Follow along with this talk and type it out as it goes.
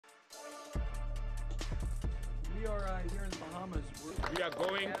We are here in the Bahamas. We are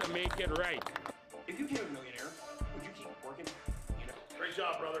going to make it right. If you became a millionaire, would you keep working? You know? Great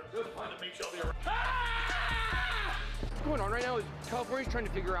job, brother. It was fun to meet you. I'll be around. What's going on right now is California's trying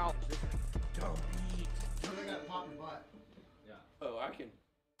to figure out. Don't eat. Something got pop your butt. Yeah. Oh, I can.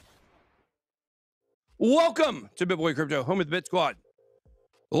 Welcome to BitBoy Crypto, home of the BitSquad,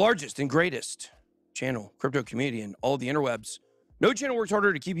 the largest and greatest channel, crypto community, in all the interwebs. No channel works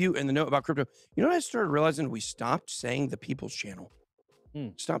harder to keep you in the know about crypto. You know what I started realizing? We stopped saying the People's Channel.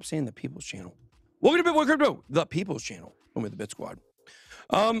 Stop saying the People's Channel. Welcome to BitBoy Crypto, the People's Channel, home of the BitSquad.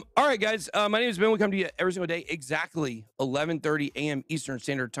 All right, guys. My name is Ben. We come to you every single day, exactly 11:30 a.m. Eastern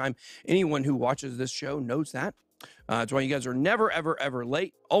Standard Time. Anyone who watches this show knows that. That's why you guys are never, ever, ever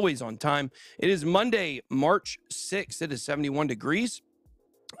late, always on time. It is Monday, March 6th. It is 71 degrees.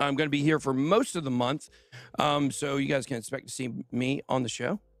 I'm going to be here for most of the month. So you guys can expect to see me on the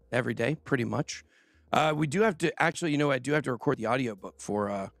show every day, pretty much. We do have to, actually, I do have to record the audiobook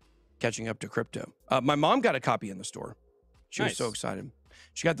for catching up to crypto. My mom got a copy in the store. She was so excited.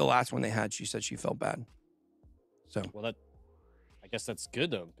 She got the last one they had. She said she felt bad. So, well, I guess that's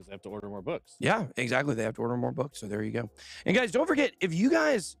good though, because they have to order more books. Yeah, exactly. They have to order more books. So there you go. And guys, don't forget, if you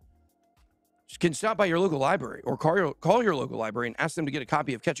guys can stop by your local library or call your local library and ask them to get a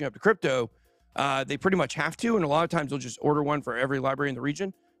copy of Catching Up to Crypto, they pretty much have to. And a lot of times they'll just order one for every library in the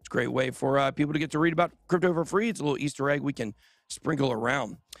region. It's a great way for people to get to read about crypto for free. It's a little Easter egg we can sprinkle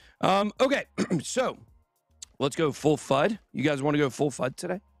around. Okay, so let's go full FUD. You guys want to go full FUD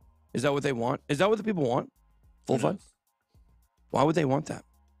today? Is that what they want? Is that what the people want? Full FUD? Why would they want that?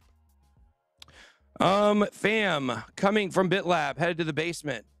 Fam, coming from BitLab, headed to the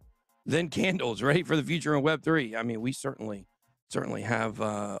basement. Then candles, ready for the future in Web3. I mean, we certainly have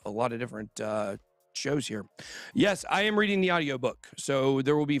a lot of different shows here. Yes, I am reading the audiobook. So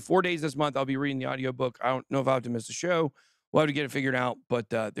there will be 4 days this month. I'll be reading the audiobook. I don't know if I have to miss a show. We'll have to get it figured out, but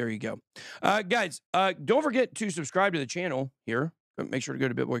there you go. Guys, don't forget to subscribe to the channel here. Make sure to go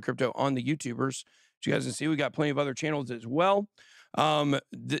to BitBoy Crypto on the YouTubers. So you guys can see we got plenty of other channels as well.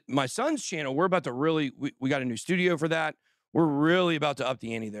 My son's channel, we're about to really, we got a new studio for that. We're really about to up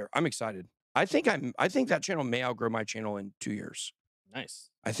the ante there. I'm excited. I think that channel may outgrow my channel in 2 years.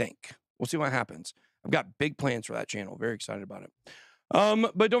 Nice. I think. We'll see what happens. I've got big plans for that channel. Very excited about it.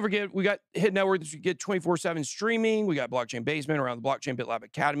 But don't forget, we got Hit Network that you get 24/7 streaming. We got Blockchain Basement around the Blockchain BitLab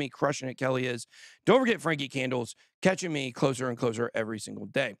Academy. Crushing it, Kelly is. Don't forget Frankie Candles, catching me closer and closer every single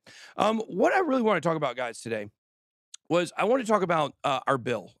day. What I really want to talk about, guys, today was I want to talk about our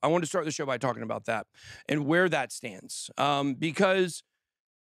bill. I want to start the show by talking about that and where that stands. Because,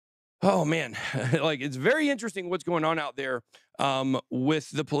 oh man, like it's very interesting what's going on out there with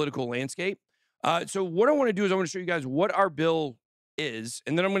the political landscape. So what I want to do is I want to show you guys what our bill is,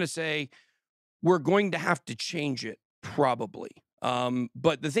 and then I'm going to say we're going to have to change it probably.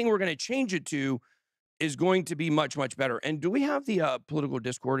 But the thing we're going to change it to is going to be much, much better. And do we have the political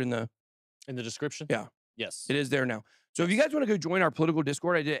Discord in the description? Yeah. Yes. It is there now. So if you guys want to go join our political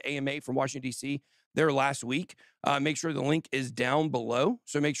Discord, I did an AMA from Washington, D.C. there last week. Make sure the link is down below.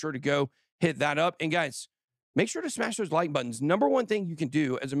 So make sure to go hit that up. And guys, make sure to smash those like buttons. Number one thing you can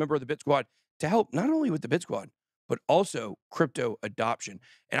do as a member of the BitSquad to help not only with the BitSquad, but also crypto adoption.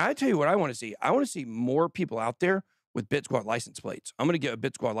 And I tell you what I want to see. I want to see more people out there with BitSquad license plates. I'm going to get a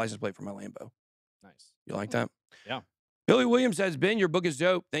BitSquad license plate for my Lambo. Nice. You like that? Yeah. Billy Williams says, Ben, your book is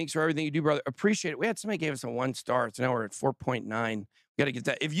dope. Thanks for everything you do, brother. Appreciate it. We had somebody gave us a 1 star. So now we're at 4.9. We got to get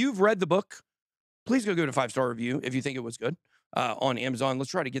that. If you've read the book, please go give it a 5-star review if you think it was good on Amazon.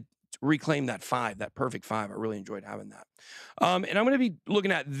 Let's try to reclaim that 5, that perfect 5. I really enjoyed having that. And I'm going to be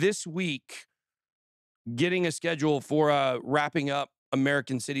looking at this week, getting a schedule for wrapping up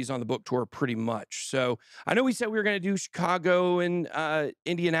American Cities on the Book Tour pretty much. So I know we said we were going to do Chicago and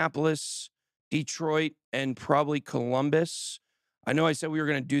Indianapolis, Detroit, and probably Columbus. I know I said we were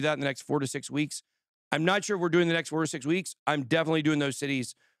going to do that in the next 4 to 6 weeks. I'm not sure if we're doing the next 4 to 6 weeks. I'm definitely doing those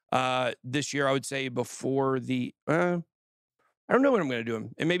cities this year, I would say before the, I don't know when I'm going to do them.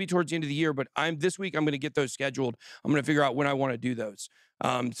 It may be towards the end of the year, but this week I'm going to get those scheduled. I'm going to figure out when I want to do those.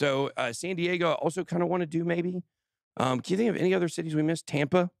 So San Diego, I also kind of want to do maybe. Can you think of any other cities we missed?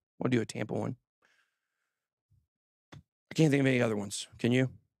 Tampa? I want to do a Tampa one. I can't think of any other ones. Can you?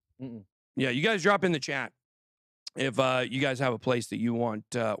 Mm-mm. Yeah, you guys drop in the chat if you guys have a place that you want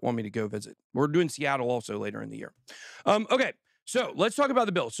me to go visit. We're doing Seattle also later in the year. Okay, so let's talk about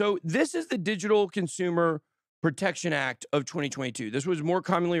the bill. So this is the Digital Consumer Protection Act of 2022. This was more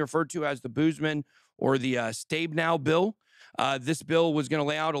commonly referred to as the Boozman or the Stabenow bill. This bill was going to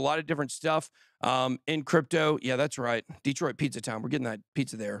lay out a lot of different stuff in crypto. Yeah, that's right. Detroit Pizza Town. We're getting that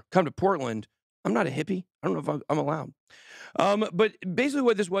pizza there. Come to Portland. I'm not a hippie. I don't know if I'm allowed. But basically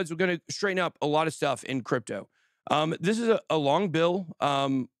what this was, we're going to straighten up a lot of stuff in crypto. This is a long bill. I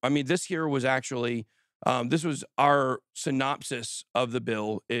mean, this here was actually, this was our synopsis of the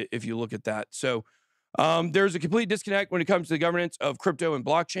bill, if you look at that. So there's a complete disconnect when it comes to the governance of crypto and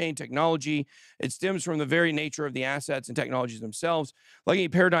blockchain technology. It stems from the very nature of the assets and technologies themselves. Like any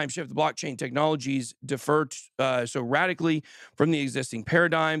paradigm shift, the blockchain technologies differ so radically from the existing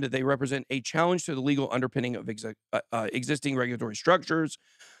paradigm that they represent a challenge to the legal underpinning of existing regulatory structures.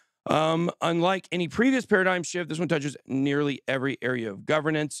 Unlike any previous paradigm shift, this one touches nearly every area of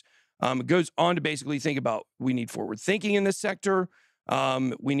governance. It goes on to basically think about, we need forward thinking in this sector.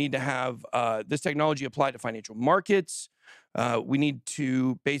 We need to have this technology applied to financial markets. We need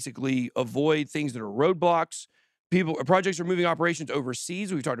to basically avoid things that are roadblocks. Projects are moving operations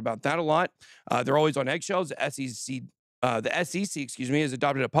overseas. We've talked about that a lot. They're always on eggshells. The SEC, excuse me, has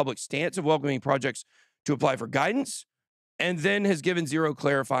adopted a public stance of welcoming projects to apply for guidance, and then has given zero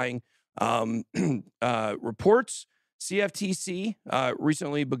clarifying reports. CFTC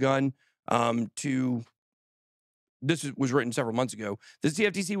recently begun to. This was written several months ago. The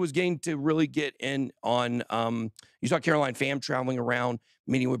CFTC was getting to really get in on, you saw Caroline Pham traveling around,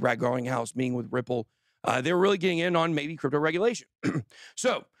 meeting with Brad Garlinghouse, meeting with Ripple. They were really getting in on maybe crypto regulation.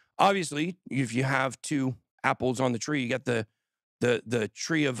 So obviously, if you have two apples on the tree, you got the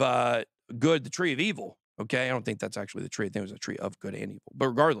tree of good, the tree of evil. Okay, I don't think that's actually the tree. I think it was a tree of good and evil. But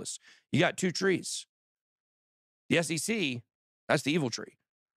regardless, you got two trees. The SEC, that's the evil tree.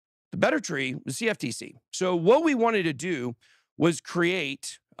 The better tree was CFTC. So what we wanted to do was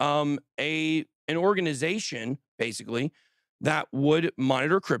create an organization, basically, that would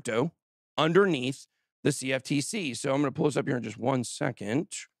monitor crypto underneath the CFTC. So I'm going to pull this up here in just 1 second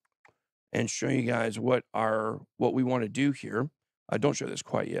and show you guys what we want to do here. I don't show this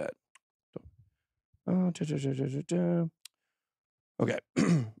quite yet. Okay.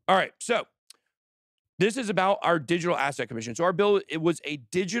 All right. So this is about our digital asset commission. So our bill, it was a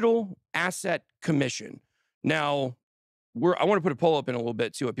digital asset commission. Now, I want to put a poll up in a little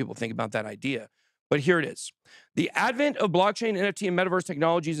bit, see what people think about that idea. But here it is. The advent of blockchain, NFT, and metaverse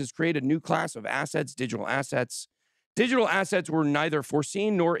technologies has created a new class of assets, digital assets. Digital assets were neither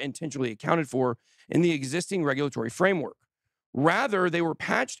foreseen nor intentionally accounted for in the existing regulatory framework. Rather, they were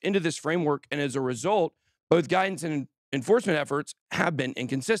patched into this framework, and as a result, both guidance and enforcement efforts have been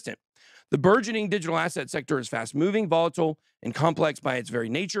inconsistent. The burgeoning digital asset sector is fast-moving, volatile, and complex by its very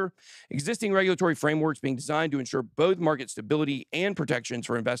nature. Existing regulatory frameworks being designed to ensure both market stability and protections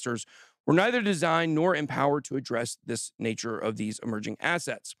for investors were neither designed nor empowered to address this nature of these emerging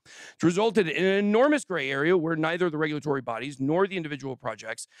assets. It's resulted in an enormous gray area where neither the regulatory bodies nor the individual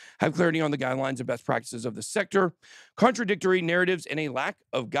projects have clarity on the guidelines and best practices of the sector. Contradictory narratives and a lack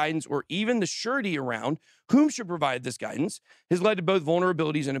of guidance or even the surety around whom should provide this guidance has led to both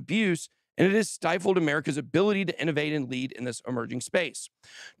vulnerabilities and abuse, and it has stifled America's ability to innovate and lead in this emerging space.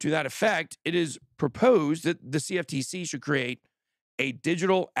 To that effect, it is proposed that the CFTC should create a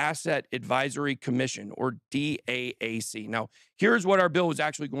Digital Asset Advisory Commission, or DAAC. Now, here's what our bill is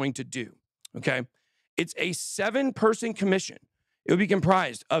actually going to do, okay? It's a 7-person commission. It would be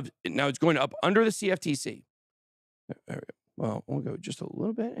comprised of, now it's going up under the CFTC. Well, we'll go just a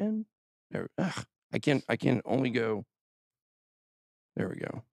little bit, and there, I can only go, there we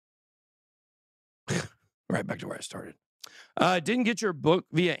go. Right back to where I started. Didn't get your book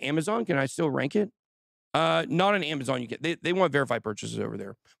via Amazon. Can I still rank it? Not on Amazon. You get they want verified purchases over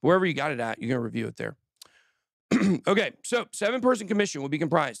there. Wherever you got it at, you can review it there. Okay, so 7-person commission will be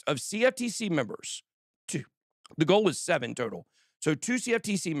comprised of CFTC members. 2. The goal is 7 total. So 2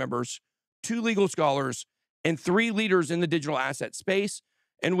 CFTC members, 2 legal scholars, and 3 leaders in the digital asset space,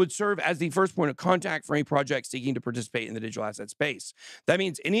 and would serve as the first point of contact for any project seeking to participate in the digital asset space. That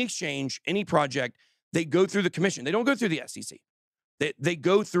means any exchange, any project, they go through the commission. They don't go through the SEC. They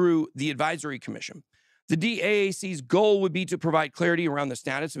go through the advisory commission. The DAAC's goal would be to provide clarity around the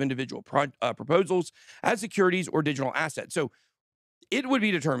status of individual proposals as securities or digital assets. So it would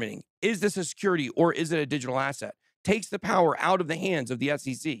be determining, is this a security or is it a digital asset? Takes the power out of the hands of the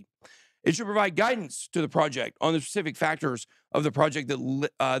SEC. It should provide guidance to the project on the specific factors of the project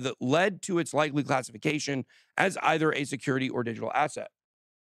that led to its likely classification as either a security or digital asset.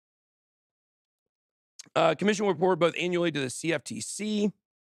 Commission will report both annually to the CFTC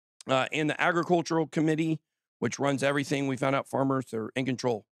and the Agricultural Committee, which runs everything. We found out farmers are in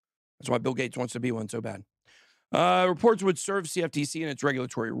control. That's why Bill Gates wants to be one so bad. Reports would serve CFTC in its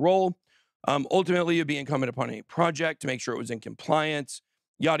regulatory role. Ultimately, it would be incumbent upon any project to make sure it was in compliance,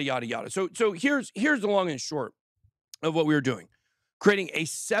 yada, yada, yada. So here's the long and short of what we were doing. Creating a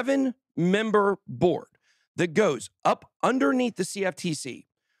 7 member board that goes up underneath the CFTC.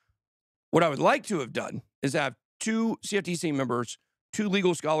 What I would like to have done is have 2 CFTC members, 2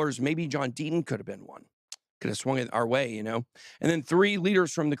 legal scholars, maybe John Deaton could have been one. Could have swung it our way, you know, and then 3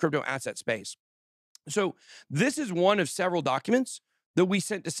 leaders from the crypto asset space. So this is one of several documents that we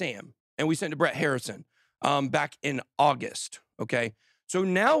sent to Sam and we sent to Brett Harrison back in August. Okay. So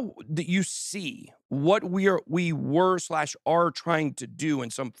now that you see what we were/are trying to do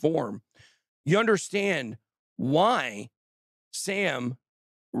in some form, you understand why Sam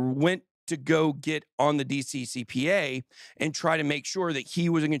went to go get on the DCCPA and try to make sure that he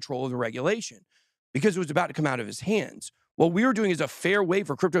was in control of the regulation, because it was about to come out of his hands. What we were doing is a fair way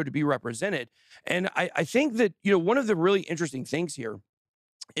for crypto to be represented. And I think that, you know, one of the really interesting things here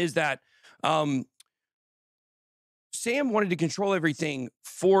is that Sam wanted to control everything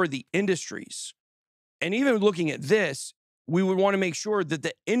for the industries. And even looking at this, we would want to make sure that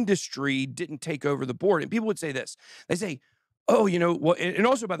the industry didn't take over the board. And people would say this. They say, oh, you know, well, and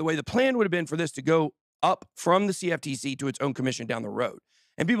also, by the way, the plan would have been for this to go up from the CFTC to its own commission down the road.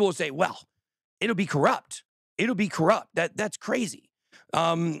 And people will say, well, it'll be corrupt. It'll be corrupt. That's crazy.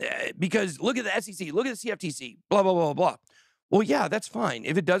 Because look at the SEC, look at the CFTC, blah, blah, blah, blah. Well, yeah, that's fine.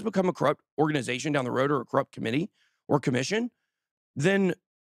 If it does become a corrupt organization down the road or a corrupt committee or commission, then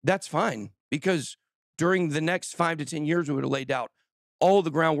that's fine. Because during the next 5 to 10 years, we would have laid out all the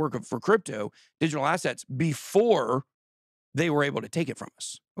groundwork for crypto, digital assets, before they were able to take it from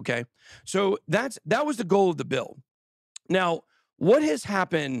us. Okay. So that was the goal of the bill. Now, what has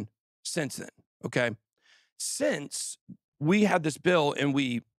happened since then? Okay. Since we had this bill and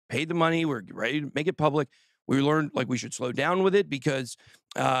we paid the money, we're ready to make it public, we learned like we should slow down with it because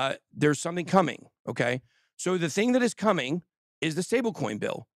there's something coming. Okay. So the thing that is coming is the stablecoin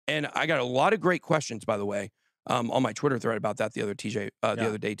bill. And I got a lot of great questions, by the way, on my Twitter thread about that the other day,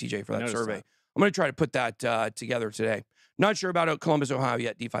 TJ, for that survey. That. I'm going to try to put that together today. Not sure about Columbus, Ohio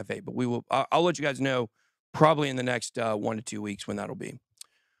yet, D5A, but we will. I'll let you guys know probably in the next 1 to 2 weeks when that'll be.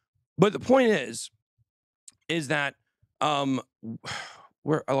 But the point is that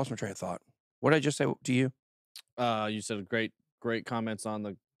where I lost my train of thought. What did I just say to you? You said great comments on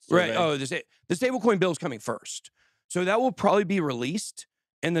the survey. Right. Oh, the stablecoin bill is coming first, so that will probably be released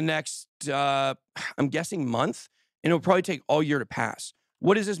in the next, I'm guessing, month, and it'll probably take all year to pass.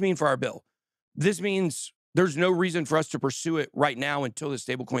 What does this mean for our bill? This means there's no reason for us to pursue it right now until the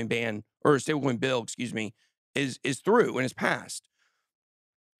stablecoin ban or stablecoin bill, excuse me, is through and is passed.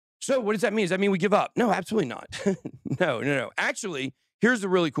 So what does that mean? Does that mean we give up? No, absolutely not. No. Actually, here's the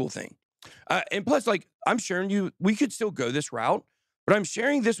really cool thing. And plus, like, I'm sharing you, we could still go this route, but I'm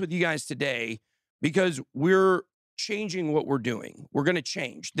sharing this with you guys today because we're changing what we're doing. We're going to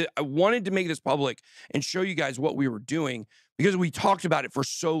change. I wanted to make this public and show you guys what we were doing because we talked about it for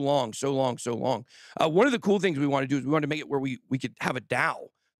so long. One of the cool things we want to do is we want to make it where we could have a DAO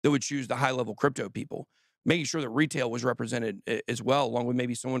that would choose the high-level crypto people, making sure that retail was represented as well, along with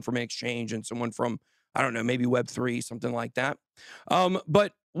maybe someone from an exchange and someone from, I don't know, maybe Web3, something like that.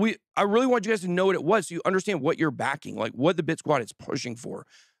 But I really want you guys to know what it was so you understand what you're backing, like what the BitSquad is pushing for.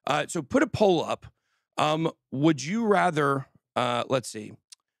 So put a poll up. Would you rather, let's see.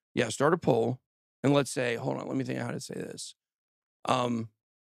 Yeah, start a poll. And let's say, hold on, let me think how to say this.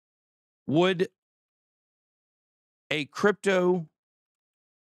 Would a crypto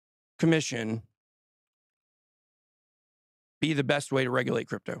commission be the best way to regulate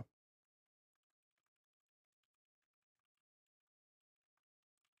crypto?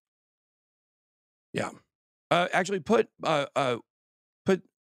 Yeah. Actually put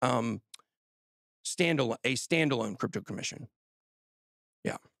standalone crypto commission.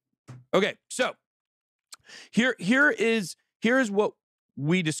 Yeah. Okay. So here is what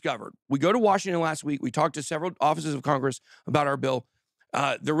we discovered. We go to Washington last week. We talked to several offices of Congress about our bill.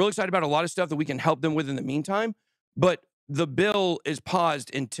 They're really excited about a lot of stuff that we can help them with in the meantime, but the bill is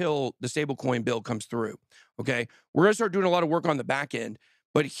paused until the stablecoin bill comes through. Okay. We're going to start doing a lot of work on the back end,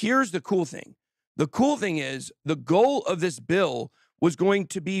 but here's the cool thing. The cool thing is the goal of this bill was going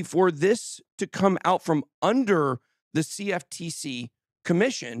to be for this to come out from under the CFTC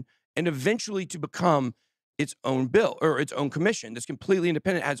commission and eventually to become its own bill or its own commission that's completely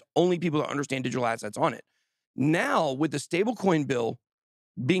independent, has only people that understand digital assets on it. Now, with the stablecoin bill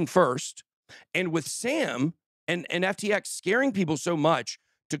being first, and with Sam and FTX scaring people so much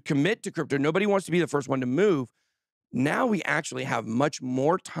to commit to crypto, nobody wants to be the first one to move. Now we actually have much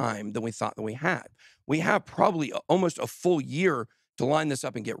more time than we thought that we had. We have probably almost a full year to line this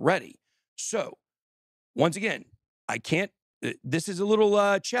up and get ready. So once again, I can't, this is a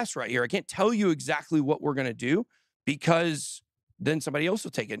little chess right here. I can't tell you exactly what we're going to do because then somebody else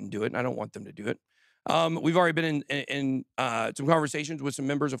will take it and do it. And I don't want them to do it. We've already been in some conversations with some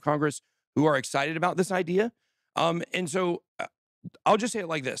members of Congress who are excited about this idea. And so I'll just say it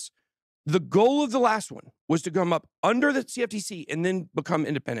like this. The goal of the last one was to come up under the CFTC and then become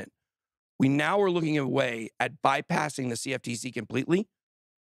independent. We now are looking at a way at bypassing the CFTC completely.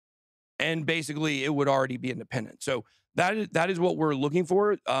 And basically, it would already be independent. So that is what we're looking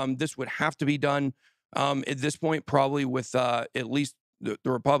for. This would have to be done at this point, probably with at least the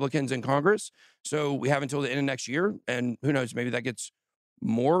Republicans in Congress. So we have until the end of next year. And who knows, maybe that gets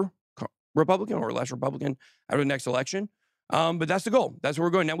more Republican or less Republican out of the next election. But that's the goal. That's where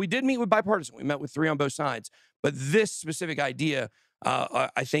we're going. Now, we did meet with bipartisan. We met with 3 on both sides. But this specific idea,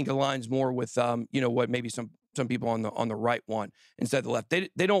 I think, aligns more with, what maybe some people on the right want instead of the left.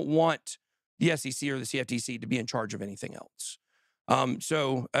 They don't want the SEC or the CFTC to be in charge of anything else.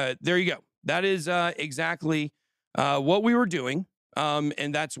 So there you go. That is exactly what we were doing.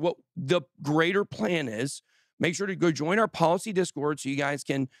 And that's what the greater plan is. Make sure to go join our policy Discord so you guys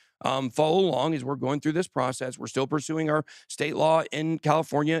can follow along as we're going through this process. We're still pursuing our state law in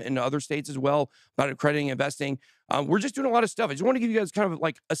California and other states as well about accrediting investing. We're just doing a lot of stuff. I just want to give you guys kind of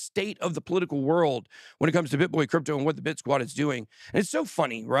like a state of the political world when it comes to BitBoy Crypto and what the BitSquad is doing. And it's so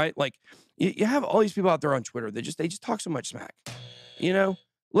funny, right? Like you have all these people out there on Twitter that they just talk so much smack,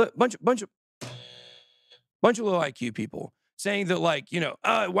 bunch of low IQ people saying that, like,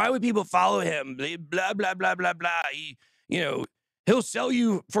 why would people follow him? Blah, blah, blah, blah, blah. He'll sell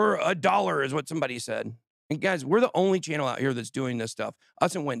you for $1 is what somebody said. And guys, we're the only channel out here that's doing this stuff.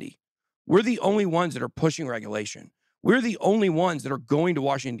 Us and Wendy. We're the only ones that are pushing regulation. We're the only ones that are going to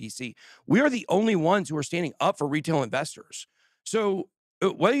Washington, D.C. We are the only ones who are standing up for retail investors. So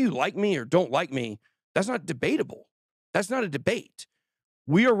whether you like me or don't like me, that's not debatable. That's not a debate.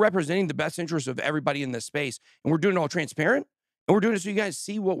 We are representing the best interests of everybody in this space, and we're doing it all transparent, and we're doing it so you guys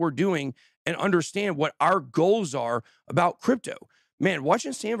see what we're doing and understand what our goals are about crypto. Man,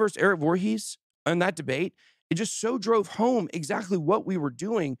 watching Sam versus Eric Voorhees on that debate, it just so drove home exactly what we were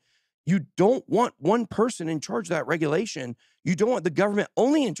doing. You don't want one person in charge of that regulation. You don't want the government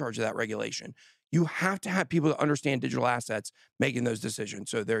only in charge of that regulation. You have to have people that understand digital assets making those decisions.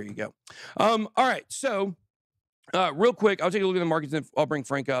 So there you go. All right, so real quick, I'll take a look at the markets and I'll bring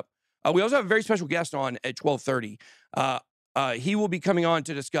Frank up. We also have a very special guest on at 12:30. He will be coming on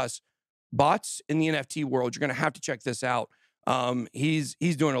to discuss bots in the NFT world. You're going to have to check this out. He's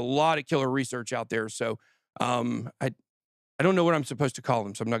doing a lot of killer research out there. So I don't know what I'm supposed to call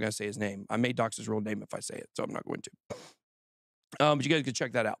him, so I'm not going to say his name. I may dox his real name if I say it, so I'm not going to. But you guys can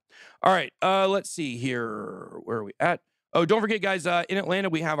check that out. All right, let's see here. Where are we at? Oh, don't forget, guys, in Atlanta,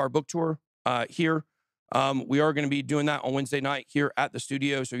 we have our book tour here. We are going to be doing that on Wednesday night here at the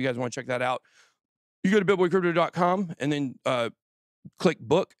studio, so if you guys want to check that out, you go to bitboycrypto.com and then click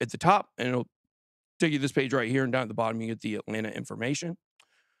book at the top, and it'll take you to this page right here, and down at the bottom, you get the Atlanta information.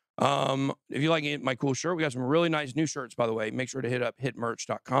 If you like my cool shirt, we got some really nice new shirts, by the way. Make sure to hit up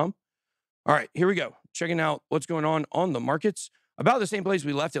hitmerch.com. All right, here we go. Checking out what's going on the markets. About the same place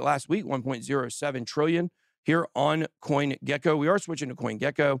we left it last week, 1.07 trillion here on CoinGecko. We are switching to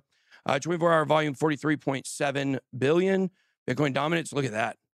CoinGecko. 24-hour volume, 43.7 billion. Bitcoin dominance, look at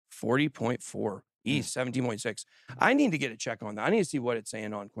that, 40.4. ETH, 17.6. I need to get a check on that. I need to see what it's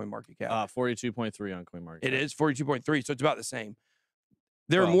saying on CoinMarketCap. 42.3 on CoinMarketCap. It is 42.3, so it's about the same.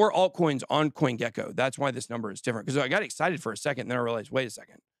 There are more altcoins on CoinGecko. That's why this number is different. Because I got excited for a second, then I realized, wait a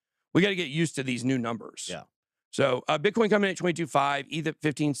second. We got to get used to these new numbers. Yeah. So Bitcoin coming in at 22.5, ETH at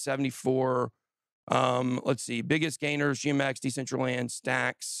 1574. Let's see. Biggest gainers, GMX, Decentraland,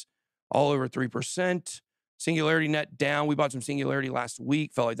 Stacks, all over 3%. Singularity net down. We bought some Singularity last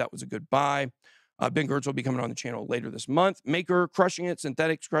week. Felt like that was a good buy. Ben Gertz will be coming on the channel later this month. Maker crushing it.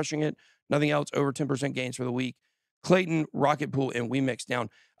 Synthetics crushing it. Nothing else. Over 10% gains for the week. Clayton, Rocket Pool, and WeMix down.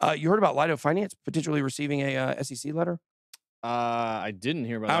 You heard about Lido Finance potentially receiving a SEC letter? I didn't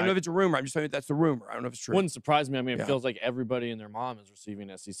hear about that. I don't know if it's a rumor. I'm just telling you that's the rumor. I don't know if it's true. Wouldn't surprise me. I mean, it feels like everybody and their mom is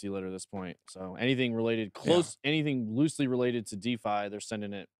receiving an SEC letter at this point. So anything related, anything loosely related to DeFi, they're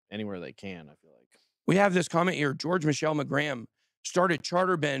sending it anywhere they can, I feel like. We have this comment here. George Michelle McGraham started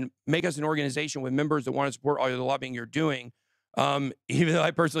CharterBen, make us an organization with members that want to support all of the lobbying you're doing. Even though I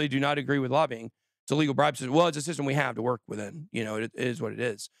personally do not agree with lobbying. It's a legal bribe. Well, it's a system we have to work within. It is what it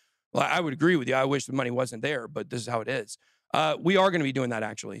is. Well, I would agree with you. I wish the money wasn't there, but this is how it is. We are going to be doing that,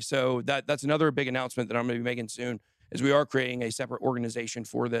 actually. So that's another big announcement that I'm going to be making soon, is we are creating a separate organization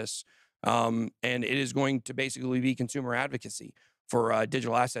for this. And it is going to basically be consumer advocacy for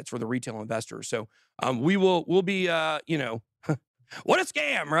digital assets for the retail investors. So we'll be, what a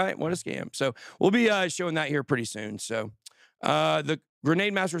scam, right? What a scam. So we'll be showing that here pretty soon. So The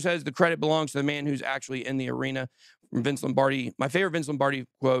Grenade Master says the credit belongs to the man who's actually in the arena. From Vince Lombardi, my favorite Vince Lombardi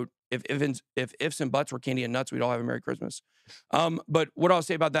quote: "If ifs and buts were candy and nuts, we'd all have a Merry Christmas." But what I'll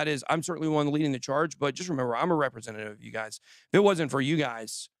say about that is, I'm certainly one leading the charge. But just remember, I'm a representative of you guys. If it wasn't for you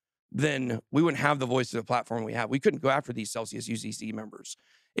guys, then we wouldn't have the voice of the platform we have. We couldn't go after these Celsius UCC members.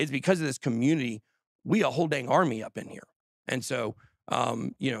 It's because of this community. We a whole dang army up in here, and so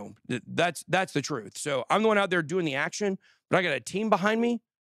you know that's the truth. So I'm the one out there doing the action, but I got a team behind me.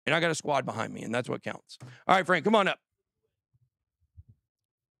 And I got a squad behind me, and that's what counts. All right, Frank, come on up.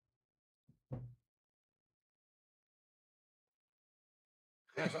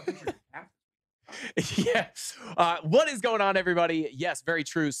 Yeah. What is going on, everybody? Yes, very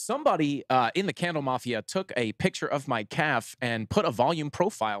true. Somebody in the Candle Mafia took a picture of my calf and put a volume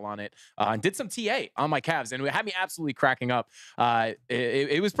profile on it and did some TA on my calves, and it had me absolutely cracking up.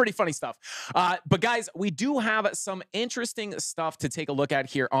 It was pretty funny stuff. But guys, we do have some interesting stuff to take a look at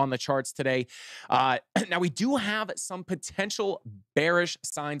here on the charts today. Now, we do have some potential bearish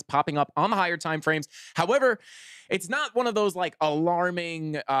signs popping up on the higher time frames. However, it's not one of those like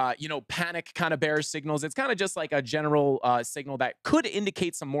alarming, you know, panic kind of bearish signals. It's kind of just like a general signal that could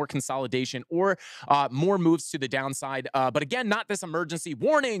indicate some more consolidation or more moves to the downside. But again, not this emergency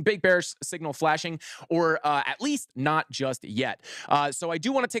warning, big bearish signal flashing, or at least not just yet. So I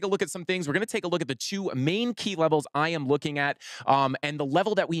do want to take a look at some things. We're going to take a look at the two main key levels I am looking at, and the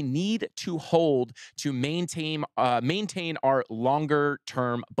level that we need to hold to maintain our longer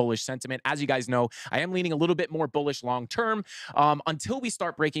term bullish sentiment. As you guys know, I am leaning a little bit more bullish long term until we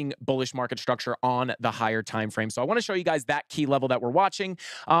start breaking bullish market structure on the higher time frame. So I want to show you guys that key level that we're watching,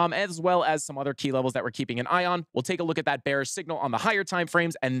 as well as some other key levels that we're keeping an eye on. We'll take a look at that bearish signal on the higher time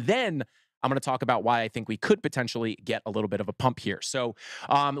frames, and then I'm going to talk about why I think we could potentially get a little bit of a pump here. So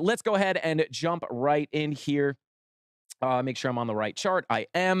let's go ahead and jump right in here. Make sure I'm on the right chart. I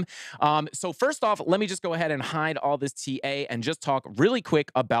am. So first off, let me just go ahead and hide all this TA and just talk really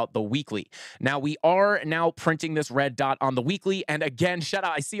quick about the weekly. Now, we are now printing this red dot on the weekly. And again, shout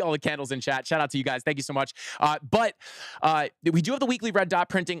out. I see all the candles in chat. Shout out to you guys. Thank you so much. But we do have the weekly red dot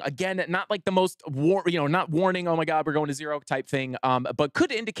printing. Again, not like the most, not warning, oh my God, we're going to zero type thing, but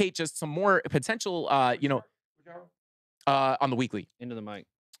could indicate just some more potential, on the weekly. Into the mic.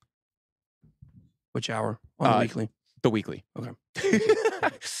 Which hour on the weekly? The weekly. Okay.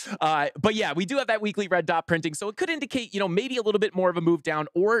 But yeah, we do have that weekly red dot printing. So it could indicate, maybe a little bit more of a move down,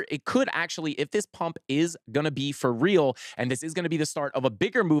 or it could actually, if this pump is going to be for real, and this is going to be the start of a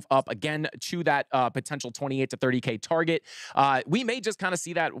bigger move up again to that potential 28 to 30K target, we may just kind of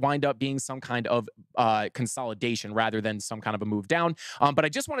see that wind up being some kind of consolidation rather than some kind of a move down. But I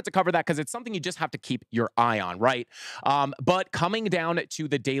just wanted to cover that because it's something you just have to keep your eye on, right? But coming down to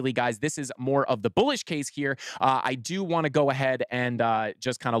the daily, guys, this is more of the bullish case here. I do want to go ahead and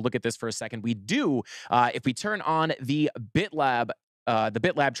just kind of look at this for a second. We do, if we turn on the BitLab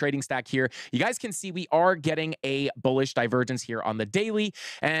trading stack here, you guys can see we are getting a bullish divergence here on the daily.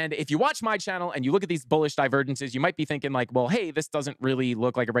 And if you watch my channel and you look at these bullish divergences, you might be thinking like, well, hey, this doesn't really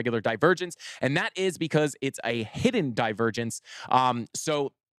look like a regular divergence. And that is because it's a hidden divergence.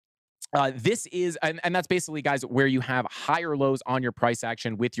 This is, and that's basically, guys, where you have higher lows on your price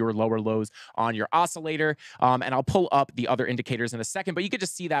action with your lower lows on your oscillator. And I'll pull up the other indicators in a second, but you could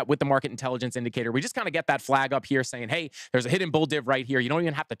just see that with the market intelligence indicator. We just kind of get that flag up here saying, hey, there's a hidden bull div right here. You don't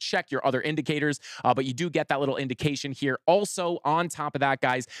even have to check your other indicators, but you do get that little indication here. Also, on top of that,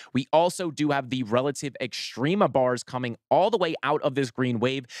 guys, we also do have the relative extrema bars coming all the way out of this green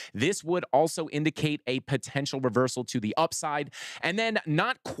wave. This would also indicate a potential reversal to the upside. And then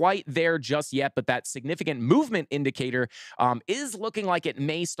not quite there just yet, but that significant movement indicator is looking like it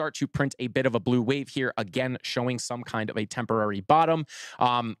may start to print a bit of a blue wave here, again showing some kind of a temporary bottom.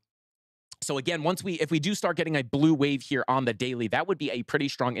 So again, if we do start getting a blue wave here on the daily, that would be a pretty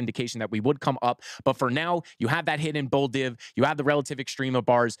strong indication that we would come up. But for now, you have that hidden bull div, you have the relative extrema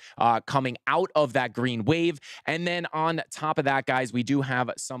bars coming out of that green wave. And then on top of that, guys, we do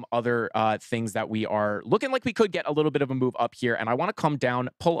have some other things that we are looking like we could get a little bit of a move up here. And I want to come down,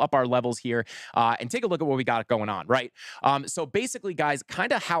 pull up our levels here, and take a look at what we got going on, right? So basically, guys,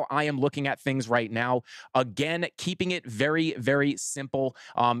 kind of how I am looking at things right now, again, keeping it very, very simple,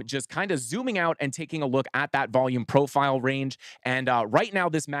 just kind of zooming out and taking a look at that volume profile range. And right now,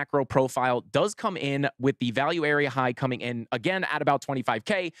 this macro profile does come in with the value area high coming in again at about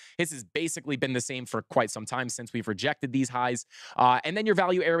 25K. This has basically been the same for quite some time since we've rejected these highs. And then your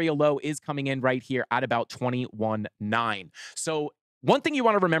value area low is coming in right here at about 21.9. So one thing you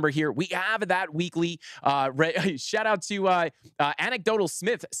want to remember here, we have that weekly shout out to Anecdotal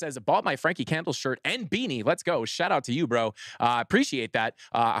Smith says, bought my Frankie Candle shirt and beanie. Let's go. Shout out to you, bro. Appreciate that.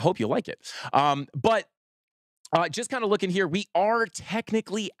 I hope you like it. But just kind of looking here, we are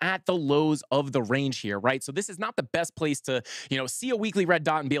technically at the lows of the range here, right? So this is not the best place to, see a weekly red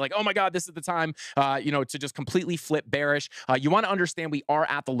dot and be like, oh my God, this is the time, to just completely flip bearish. You want to understand we are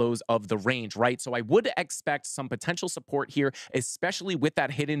at the lows of the range, right? So I would expect some potential support here, especially with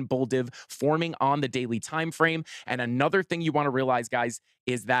that hidden bull div forming on the daily time frame. And another thing you want to realize, guys,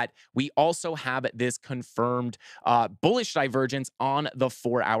 is that we also have this confirmed bullish divergence on the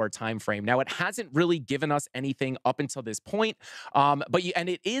 4-hour time frame. Now, it hasn't really given us anything up until this point, and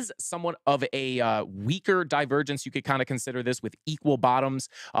it is somewhat of a weaker divergence. You could kind of consider this with equal bottoms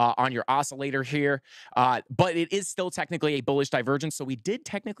on your oscillator here, but it is still technically a bullish divergence. So we did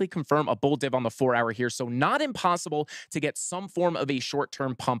technically confirm a bull div on the 4-hour here. So not impossible to get some form of a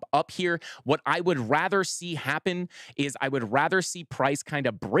short-term pump up here. What I would rather see happen is I would rather see price kind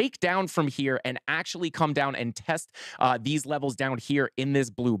of break down from here and actually come down and test these levels down here in this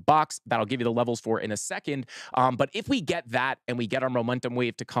blue box that I'll give you the levels for in a second. But if we get that and we get our momentum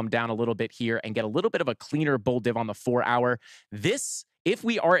wave to come down a little bit here and get a little bit of a cleaner bull div on the 4-hour, if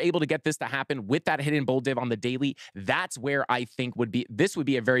we are able to get this to happen with that hidden bull div on the daily, that's where I think this would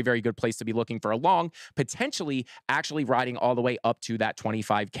be a very, very good place to be looking for a long, potentially actually riding all the way up to that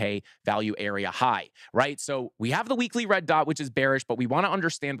 25K value area high, right? So we have the weekly red dot, which is bearish, but we want to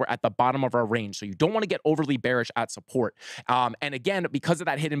understand we're at the bottom of our range. So you don't want to get overly bearish at support. And again, because of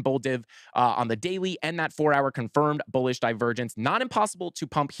that hidden bull div on the daily and that 4-hour confirmed bullish divergence, not impossible to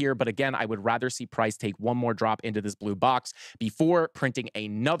pump here. But again, I would rather see price take one more drop into this blue box before printing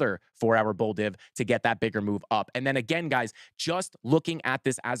another 4-hour bull div to get that bigger move up. And then again, guys, just looking at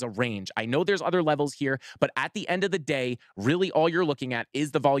this as a range. I know there's other levels here, but at the end of the day, really all you're looking at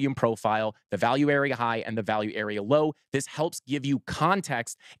is the volume profile, the value area high, and the value area low. This helps give you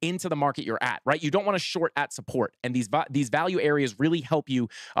context into the market you're at, right? You don't want to short at support. And these value areas really help you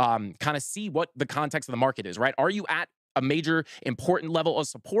kind of see what the context of the market is, right? Are you at a major important level of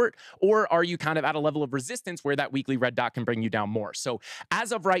support, or are you kind of at a level of resistance where that weekly red dot can bring you down more? So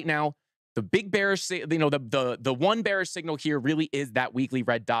as of right now, the big bearish, the one bearish signal here really is that weekly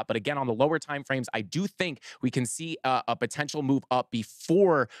red dot. But again, on the lower time frames, I do think we can see a potential move up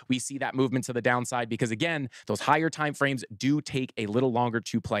before we see that movement to the downside, because again, those higher time frames do take a little longer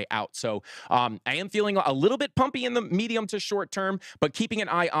to play out. So I am feeling a little bit pumpy in the medium to short term, but keeping an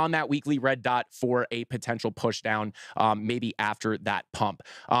eye on that weekly red dot for a potential push down, maybe after that pump.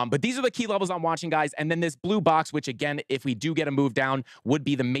 But these are the key levels I'm watching, guys. And then this blue box, which again, if we do get a move down, would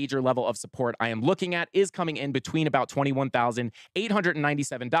be the major level of support I am looking at, is coming in between about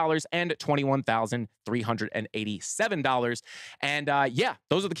 $21,897 and $21,387. And yeah,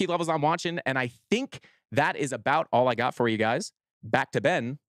 those are the key levels I'm watching. And I think that is about all I got for you guys. Back to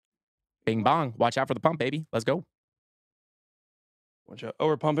Ben. Bing bong. Watch out for the pump, baby. Let's go. Watch out. Oh,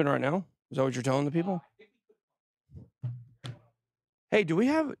 we're pumping right now? Is that what you're telling the people? Hey, do we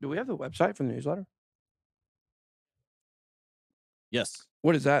have the website for the newsletter? Yes.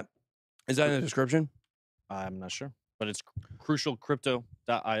 What is that? Is that in the description? I'm not sure, but it's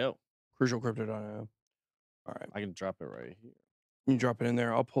crucialcrypto.io. Crucialcrypto.io. All right. I can drop it right here. You drop it in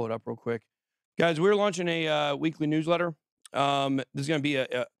there. I'll pull it up real quick. Guys, we're launching a weekly newsletter. This is going to be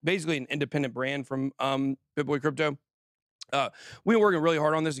basically an independent brand from BitBoy Crypto. We're working really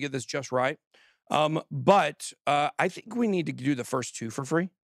hard on this to get this just right. But I think we need to do the first 2 for free.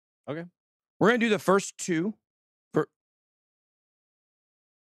 Okay. We're going to do the first 2 for...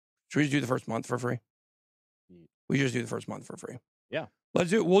 Should we just do the first month for free? We just do the first month for free. Yeah. Let's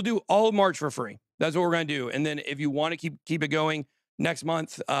do it. We'll do all of March for free. That's what we're going to do. And then if you want to keep it going next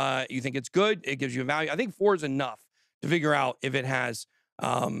month, you think it's good, it gives you a value. I think 4 is enough to figure out if it has,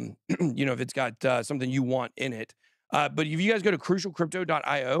 if it's got something you want in it. But if you guys go to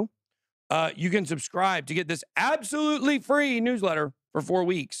crucialcrypto.io, you can subscribe to get this absolutely free newsletter for 4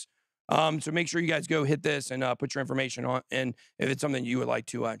 weeks. So make sure you guys go hit this and put your information on, and if it's something you would like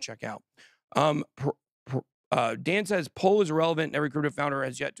to check out. Dan says poll is irrelevant. And every crypto founder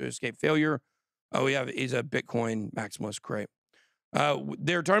has yet to escape failure. Oh, he's a Bitcoin maximalist. Great.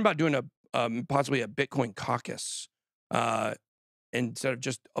 They're talking about doing possibly a Bitcoin caucus instead of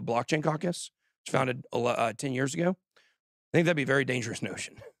just a blockchain caucus. It's founded 10 years ago. I think that'd be a very dangerous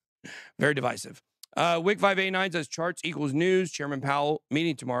notion. Very divisive. Wick589 says charts equals news. Chairman Powell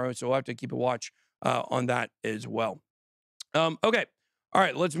meeting tomorrow, so we'll have to keep a watch on that as well. Okay. All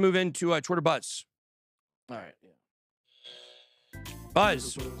right, let's move into Twitter Buzz. All right. Yeah.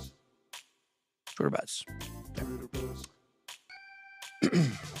 Buzz. Twitter Buzz.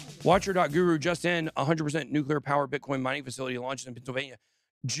 Watcher.guru just in, 100% nuclear power Bitcoin mining facility launches in Pennsylvania,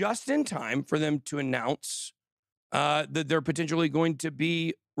 just in time for them to announce that they're potentially going to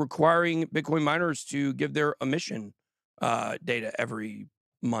be requiring Bitcoin miners to give their emission data every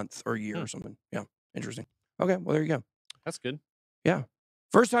month or year or something. Yeah, interesting. Okay, well, there you go. That's good. Yeah.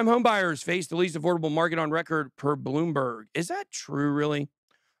 First-time home buyers face the least affordable market on record per Bloomberg. Is that true, really?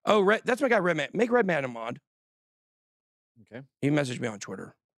 Oh, that's my guy, Redman. Make Redman a mod. Okay. He messaged me on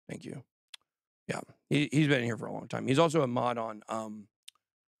Twitter. Thank you. Yeah, he's been here for a long time. He's also a mod on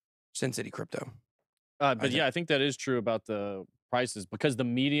Sin City Crypto. But yeah, I think that is true about the prices because the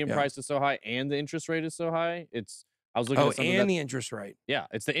median price is so high and the interest rate is so high. I was looking at something and the interest rate. Yeah,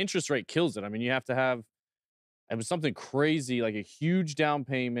 it's the interest rate kills it. I mean, you have to have it was something crazy like a huge down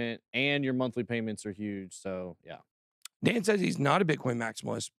payment and your monthly payments are huge. So yeah. Dan says he's not a Bitcoin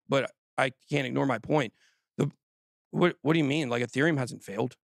maximalist, but I can't ignore my point. What do you mean? Like Ethereum hasn't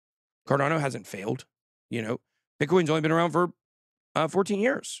failed, Cardano hasn't failed. You know, Bitcoin's only been around for 14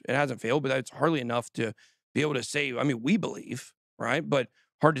 years. It hasn't failed, but that's hardly enough to be able to say. I mean, we believe, right? But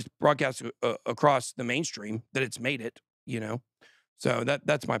hard to broadcast across the mainstream that it's made it. You know, so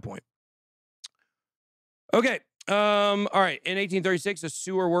that's my point. Okay. All right. In 1836, a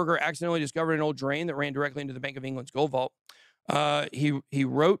sewer worker accidentally discovered an old drain that ran directly into the Bank of England's gold vault. He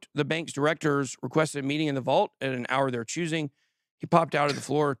wrote the bank's directors, requested a meeting in the vault at an hour they're choosing. He popped out of the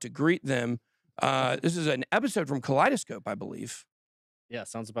floor to greet them. This is an episode from Kaleidoscope, I believe. Yeah,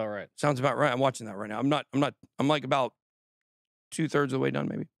 sounds about right. Sounds about right. I'm watching that right now. I'm like about 2/3 of the way done,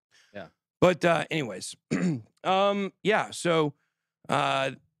 maybe. Yeah. But anyways, yeah. So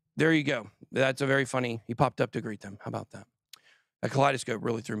there you go. That's a very funny. He popped up to greet them. How about that? A Kaleidoscope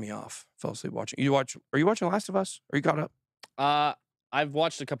really threw me off. Fell asleep watching. Are you watching Last of Us? Are you caught up? I've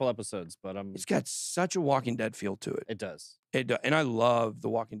watched a couple episodes, but It's got such a Walking Dead feel to it. It does. It does. And I love The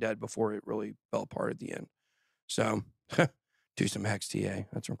Walking Dead before it really fell apart at the end. So do some Hex TA.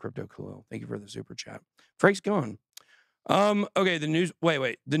 That's from Crypto Khalil. Thank you for the super chat. Frank's gone. Okay, the news.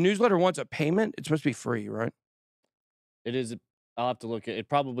 Wait. The newsletter wants a payment. It's supposed to be free, right? It is. I'll have to look at it.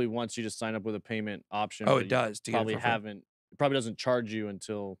 Probably wants you to sign up with a payment option. Oh, it does. To probably get it for free. haven't. It probably doesn't charge you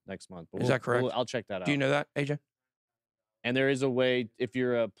until next month. But Is that correct? I'll check that out. Do you know that, AJ? And there is a way, if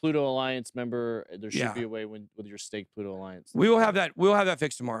you're a Pluto Alliance member, there should be a way with your staked Pluto Alliance. We will have that. We'll have that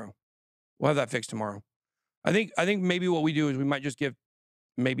fixed tomorrow. We'll have that fixed tomorrow. I think maybe what we do is we might just give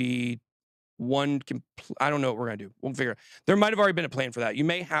maybe one. I don't know what we're gonna do. We'll figure it. There might have already been a plan for that. You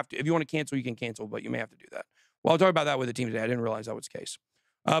may have to, if you want to cancel, you can cancel, but you may have to do that. Well, I'll talk about that with the team today. I didn't realize that was the case.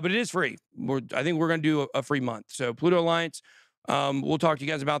 But it is free. I think we're gonna do a free month. So Pluto Alliance. We'll talk to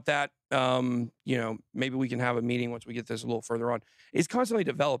you guys about that. You know, maybe we can have a meeting once we get this a little further on. It's constantly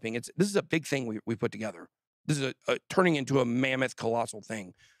developing. This is a big thing we put together. This is a turning into a mammoth, colossal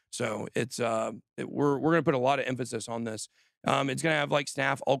thing. So it's we're gonna put a lot of emphasis on this. It's gonna have like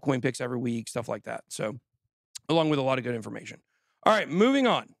staff altcoin picks every week, stuff like that. So along with a lot of good information. All right, moving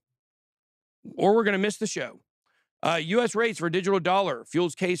on. Or we're gonna miss the show. U.S. rates for digital dollar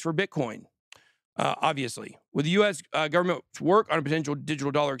fuels case for Bitcoin. Obviously, with the U.S. Government's work on a potential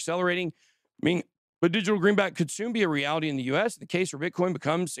digital dollar accelerating, meaning a digital greenback could soon be a reality in the U.S., the case for Bitcoin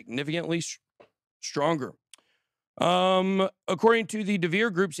becomes significantly stronger. According to the DeVere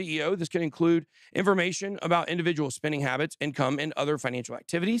Group CEO, this can include information about individual spending habits, income, and other financial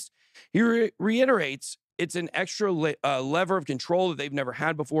activities. He reiterates it's an extra lever of control that they've never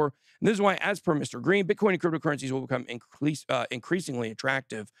had before. And this is why, as per Mr. Green, Bitcoin and cryptocurrencies will become increasingly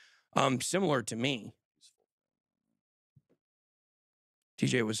attractive. Similar to me.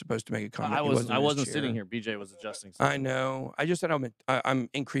 TJ was supposed to make a comment. I wasn't sitting here. BJ was adjusting something. I know. I just said I'm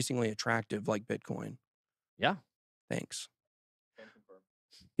increasingly attractive like Bitcoin. Yeah. Thanks.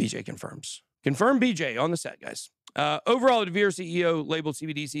 BJ confirms. Confirm BJ on the set, guys. Overall, the DeVere CEO labeled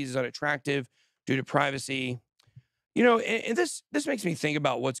CBDCs as unattractive due to privacy. You know, and this makes me think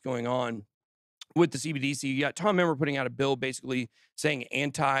about what's going on with the CBDC. You got Tom Emmer putting out a bill basically saying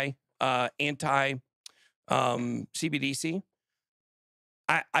anti CBDC.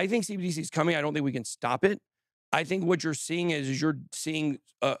 I think CBDC is coming. I don't think we can stop it. I think what you're seeing is you're seeing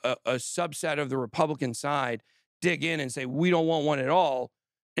a subset of the Republican side dig in and say, we don't want one at all.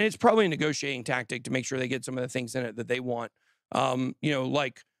 And it's probably a negotiating tactic to make sure they get some of the things in it that they want. You know,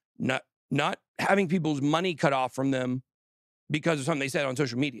 like not having people's money cut off from them because of something they said on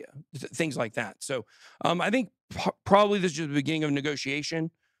social media, things like that. So I think probably this is just the beginning of a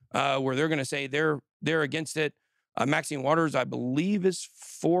negotiation where they're going to say they're against it. Maxine Waters, I believe, is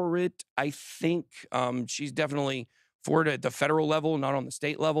for it. I think she's definitely for it at the federal level, not on the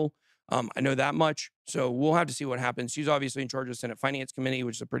state level. I know that much. So we'll have to see what happens. She's obviously in charge of the Senate Finance Committee,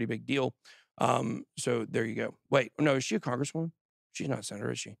 which is a pretty big deal. So there you go. Wait, no, is she a congresswoman? She's not a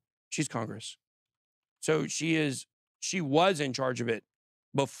senator, is she? She's Congress. So she was in charge of it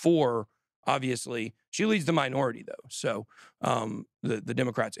before, obviously. She leads the minority, though. So the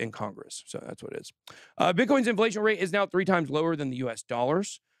Democrats in Congress. So that's what it is. Bitcoin's inflation rate is now 3 times lower than the US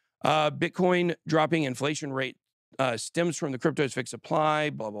dollars. Bitcoin dropping inflation rate stems from the crypto's fixed supply,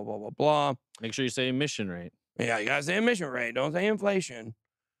 blah, blah, blah, blah, blah. Make sure you say emission rate. Yeah, you got to say emission rate. Don't say inflation.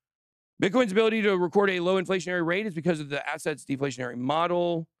 Bitcoin's ability to record a low inflationary rate is because of the asset's deflationary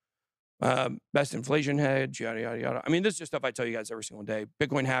model. Best inflation hedge, yada, yada, yada. I mean, this is just stuff I tell you guys every single day.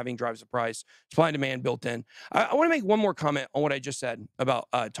 Bitcoin halving drives the price. Supply and demand built in. I want to make one more comment on what I just said about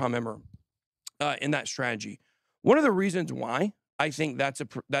Tom Emmer in that strategy. One of the reasons why I think that's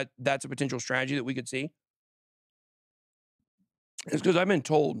a potential strategy that we could see is because I've been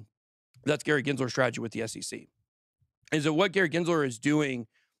told that's Gary Gensler's strategy with the SEC. Is that what Gary Gensler is doing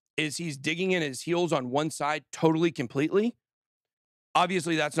is he's digging in his heels on one side totally, completely.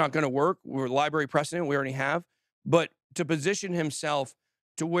 Obviously, that's not going to work. We're library precedent. We already have. But to position himself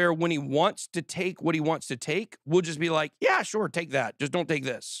to where when he wants to take what he wants to take, we'll just be like, yeah, sure, take that. Just don't take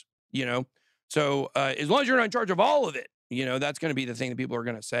this, you know? So as long as you're not in charge of all of it, you know, that's going to be the thing that people are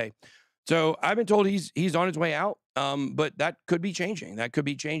going to say. So I've been told he's on his way out, but that could be changing. That could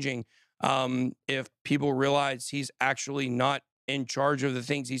be changing if people realize he's actually not in charge of the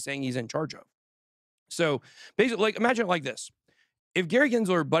things he's saying he's in charge of. So basically, like, imagine it like this. If Gary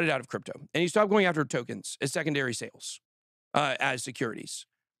Gensler butted out of crypto and he stopped going after tokens as secondary sales, as securities,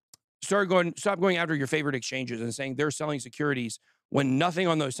 stop going after your favorite exchanges and saying they're selling securities when nothing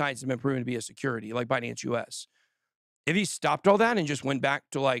on those sites has been proven to be a security, like Binance US. If he stopped all that and just went back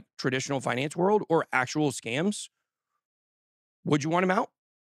to like traditional finance world or actual scams, would you want him out?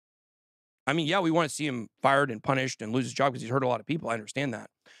 I mean, yeah, we want to see him fired and punished and lose his job because he's hurt a lot of people. I understand that.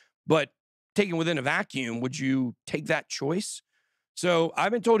 But taken within a vacuum, would you take that choice? So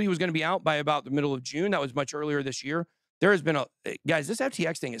I've been told he was going to be out by about the middle of June. That was much earlier this year. There has been guys, this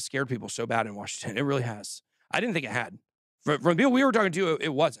FTX thing has scared people so bad in Washington. It really has. I didn't think it had. From the people we were talking to,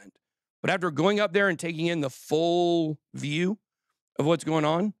 it wasn't. But after going up there and taking in the full view of what's going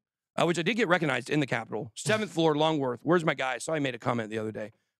on, which I did get recognized in the Capitol, 7th floor, Longworth. Where's my guy? I saw he made a comment the other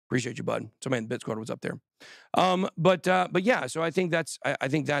day. Appreciate you, bud. Somebody in the BitSquad was up there. But yeah, so I think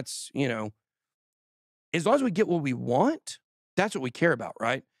that's, you know, as long as we get what we want, that's what we care about,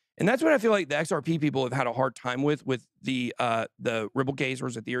 right? And that's what I feel like the XRP people have had a hard time with the Ripple case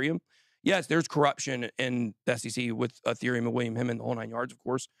versus Ethereum. Yes, there's corruption in the SEC with Ethereum and William Him and the whole 9 yards, of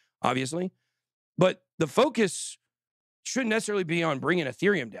course, obviously. But the focus shouldn't necessarily be on bringing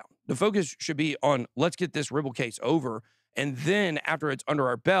Ethereum down. The focus should be on let's get this Ripple case over. And then after it's under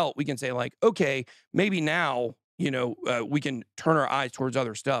our belt, we can say like, okay, maybe now, you know, we can turn our eyes towards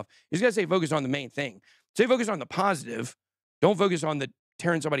other stuff. You just got to stay focused on the main thing. Stay focused on the positive. Don't focus on the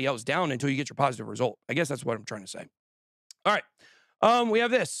tearing somebody else down until you get your positive result. I guess that's what I'm trying to say. All right. We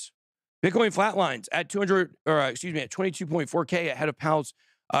have this. Bitcoin flatlines at 22.4K ahead of Powell's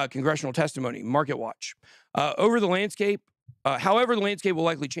congressional testimony, Market Watch. However, the landscape will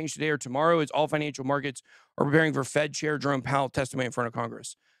likely change today or tomorrow as all financial markets are preparing for Fed Chair Jerome Powell testimony in front of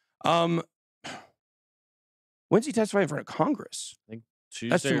Congress. When's he testifying in front of Congress? I think Tuesday.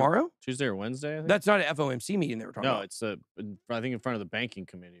 That's tomorrow? Tuesday or Wednesday, I think. That's not an FOMC meeting they were talking about. No, it's I think in front of the banking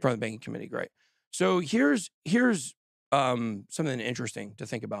committee. In front of the banking committee, great. So here's something interesting to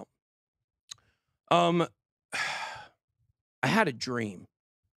think about. I had a dream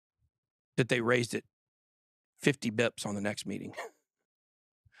that they raised it 50 bips on the next meeting.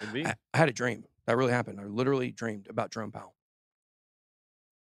 Could be. I had a dream. That really happened. I literally dreamed about Jerome Powell.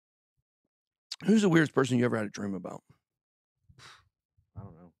 Who's the weirdest person you ever had a dream about? I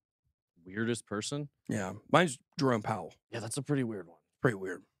don't know. Weirdest person? Yeah, mine's Jerome Powell. Yeah, that's a pretty weird one. Pretty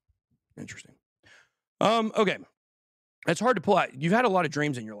weird. Interesting. Okay. It's hard to pull out. You've had a lot of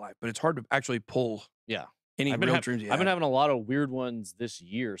dreams in your life, but it's hard to actually pull Yeah. any real dreams you had. I've been having a lot of weird ones this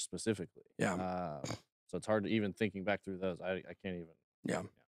year specifically. Yeah. So it's hard to even thinking back through those. I can't even. Yeah.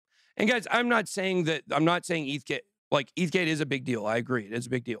 And guys, I'm not saying ETHgate, like ETHgate is a big deal. I agree. It is a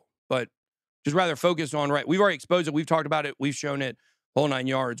big deal. But just rather focus on, right, we've already exposed it. We've talked about it. We've shown it, whole 9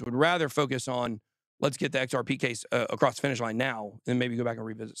 yards. Would rather focus on, let's get the XRP case across the finish line now, and maybe go back and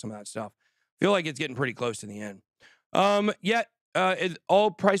revisit some of that stuff. Feel like it's getting pretty close to the end. Yet,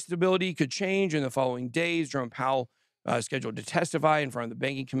 all price stability could change in the following days. Jerome Powell scheduled to testify in front of the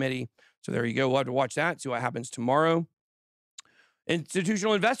banking committee. So there you go. We'll have to watch that, see what happens tomorrow.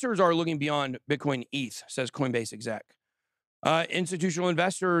 Institutional investors are looking beyond Bitcoin ETH, says Coinbase exec. Institutional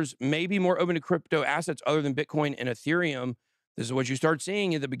investors may be more open to crypto assets other than Bitcoin and Ethereum. This is what you start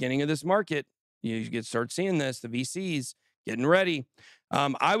seeing at the beginning of this market. You start seeing this, the VCs getting ready.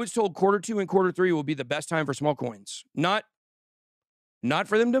 I was told Q2 and Q3 will be the best time for small coins. Not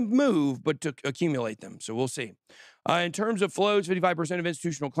for them to move, but to accumulate them. So we'll see. In terms of flows, 55% of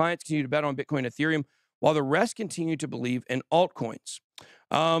institutional clients continue to bet on Bitcoin and Ethereum, while the rest continue to believe in altcoins.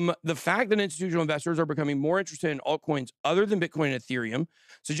 The fact that institutional investors are becoming more interested in altcoins other than Bitcoin and Ethereum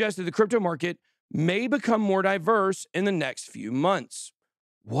suggests that the crypto market may become more diverse in the next few months.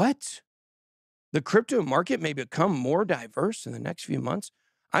 What? The crypto market may become more diverse in the next few months?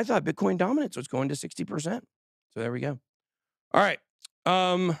 I thought Bitcoin dominance was going to 60%. So there we go. All right.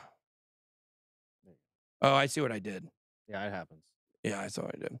 Oh, I see what I did. Yeah, it happens. Yeah, I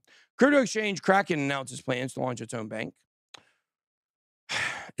thought I did. Crypto exchange Kraken announces plans to launch its own bank.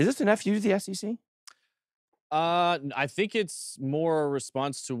 Is this an FU to the SEC? I think it's more a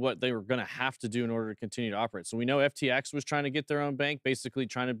response to what they were going to have to do in order to continue to operate. So we know FTX was trying to get their own bank, basically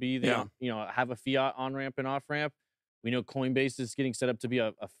trying to be the, have a fiat on ramp and off ramp. We know Coinbase is getting set up to be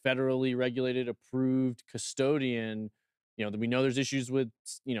a federally regulated, approved custodian. We know there's issues with,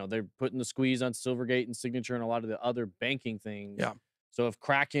 they're putting the squeeze on Silvergate and Signature and a lot of the other banking things. Yeah. So if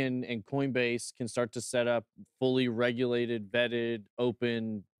Kraken and Coinbase can start to set up fully regulated, vetted,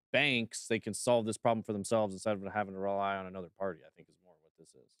 open banks, they can solve this problem for themselves instead of having to rely on another party, I think is more what this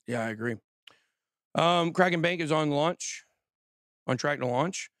is. Yeah, I agree. Kraken Bank is on track to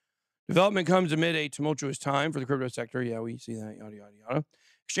launch. Development comes amid a tumultuous time for the crypto sector. Yeah, we see that, yada, yada, yada.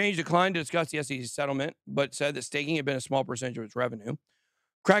 Exchange declined to discuss the SEC settlement, but said that staking had been a small percentage of its revenue.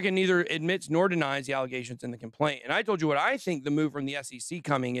 Kraken neither admits nor denies the allegations in the complaint. And I told you what I think the move from the SEC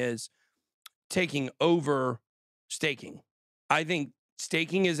coming is taking over staking. I think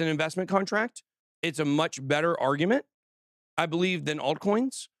staking is an investment contract. It's a much better argument, I believe, than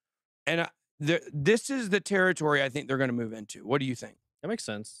altcoins. And this is the territory I think they're going to move into. What do you think? That makes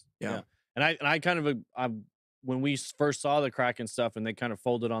sense. Yeah. And I kind of, when we first saw the Kraken stuff and they kind of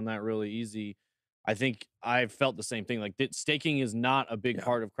folded on that really easy, I think I felt the same thing. Like staking is not a big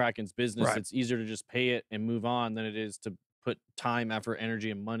part of Kraken's business. Right. It's easier to just pay it and move on than it is to put time, effort,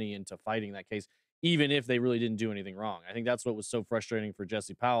 energy, and money into fighting that case, even if they really didn't do anything wrong. I think that's what was so frustrating for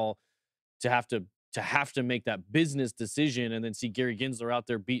Jesse Powell to have to make that business decision and then see Gary Gensler out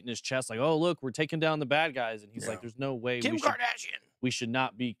there beating his chest like, oh, look, we're taking down the bad guys. And he's like, there's no way Kim Kardashian. We should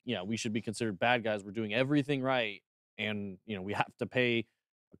not be, we should be considered bad guys. We're doing everything right. And, we have to pay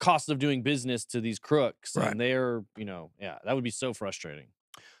a cost of doing business to these crooks. Right. And they're, that would be so frustrating.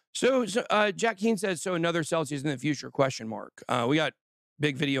 So Jack Keane says, so another Celsius in the future, question mark. We got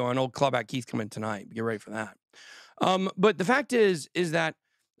big video on old Clawback Keith coming tonight. Get ready for that. But the fact is that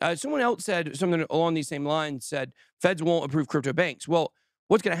someone else said something along these same lines, said feds won't approve crypto banks. Well,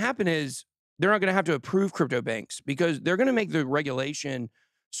 what's going to happen is they're not going to have to approve crypto banks because they're going to make the regulation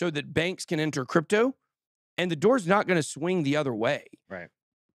so that banks can enter crypto and the door's not going to swing the other way. Right.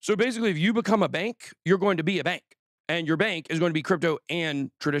 So basically, if you become a bank, you're going to be a bank and your bank is going to be crypto and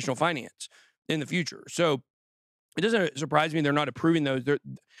traditional finance in the future. So it doesn't surprise me they're not approving those.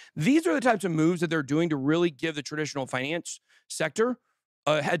 These are the types of moves that they're doing to really give the traditional finance sector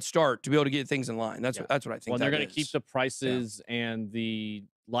a head start to be able to get things in line. That's what I think. Well, they're going to keep the prices and the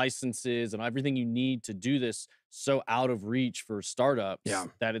licenses and everything you need to do this so out of reach for startups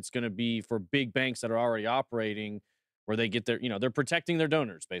that it's going to be for big banks that are already operating where they get their, they're protecting their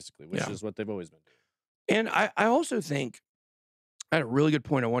donors basically, which is what they've always been doing. And I also think I had a really good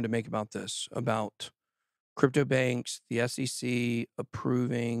point I wanted to make about this, about crypto banks, the SEC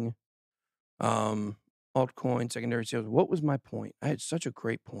approving altcoin secondary sales. What was my point? I had such a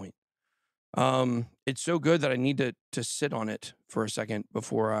great point. It's so good that I need to sit on it for a second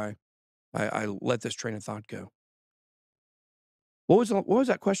before I let this train of thought go. What was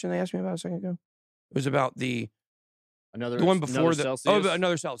that question they asked me about a second ago? It was about the one before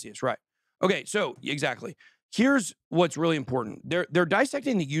another Celsius, right? Okay, so exactly. Here's what's really important. They're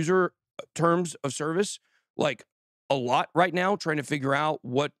dissecting the user terms of service like a lot right now, trying to figure out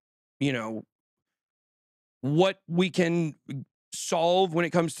what we can solve when it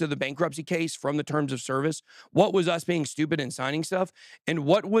comes to the bankruptcy case from the terms of service. What was us being stupid and signing stuff, and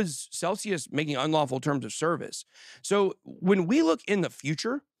what was Celsius making unlawful terms of service? So when we look in the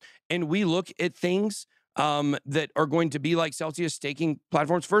future and we look at things that are going to be like Celsius staking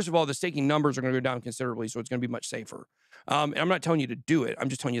platforms, first of all, the staking numbers are going to go down considerably, so it's going to be much safer. And I'm not telling you to do it. I'm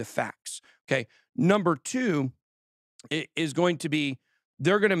just telling you the facts. Okay. Number two, it is going to be,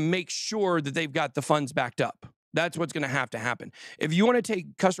 they're going to make sure that they've got the funds backed up. That's what's going to happen. If you want to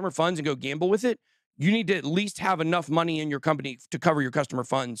take customer funds and go gamble with it, you need to at least have enough money in your company to cover your customer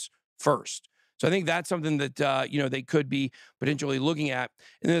funds first. So I think that's something that, you know, they could be potentially looking at.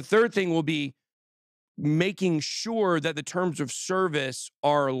 And then the third thing will be making sure that the terms of service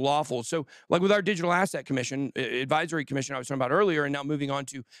are lawful. So like with our digital asset commission, advisory commission I was talking about earlier, and now moving on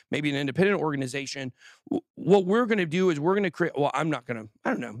to maybe an independent organization, what we're going to do is we're going to create, well, I'm not going to, I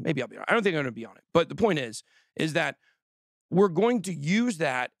don't know, maybe I'll be on it. I don't think I'm going to be on it. But the point is that we're going to use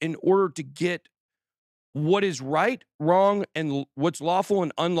that in order to get what is right, wrong, and what's lawful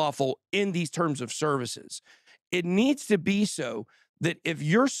and unlawful in these terms of services. It needs to be so that if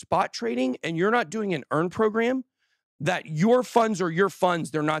you're spot trading and you're not doing an earn program, that your funds are your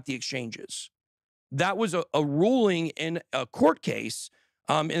funds, they're not the exchanges. That was a ruling in a court case,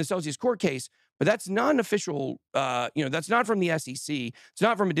 in the Celsius court case, but that's not an official, you know, that's not from the SEC. It's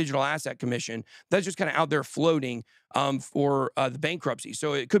not from a digital asset commission. That's just kind of out there floating for the bankruptcy.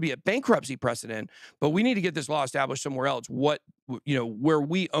 So it could be a bankruptcy precedent, but we need to get this law established somewhere else. What, you know, where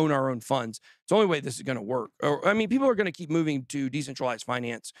we own our own funds. It's the only way this is going to work. Or, I mean, people are going to keep moving to decentralized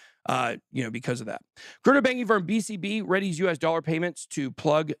finance, you know, because of that. Crypto banking firm BCB readies US dollar payments to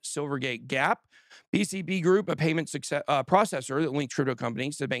plug Silvergate gap. BCB Group, a payment processor that links crypto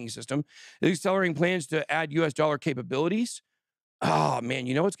companies to the banking system, is accelerating plans to add US dollar capabilities. Oh, man,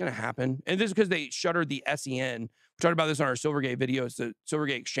 you know what's going to happen? And this is because they shuttered the SEN. We talked about this on our Silvergate video. It's the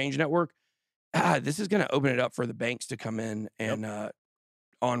Silvergate Exchange Network. This is going to open it up for the banks to come in and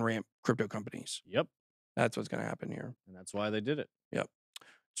on-ramp crypto companies. Yep. That's what's going to happen here. And that's why they did it. Yep.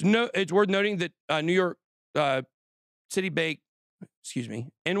 It's worth noting that New York NYC-based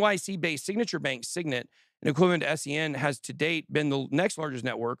signature bank Signet, an equivalent to SEN, has to date been the next largest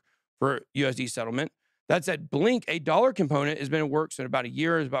network for USD settlement. That said, Blink, a dollar component, has been in works in about a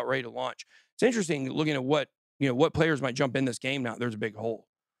year, is about ready to launch. It's interesting looking at what players might jump in this game now. There's a big hole.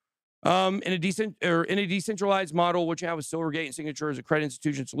 In a decentralized model, which have a Silvergate and Signature as a credit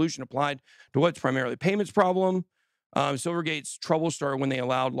institution solution applied to what's primarily a payments problem. Silvergate's trouble started when they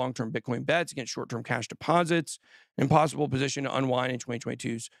allowed long-term Bitcoin bets against short-term cash deposits, an impossible position to unwind in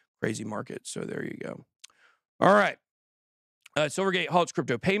 2022's crazy market. So there you go. All right. Silvergate halts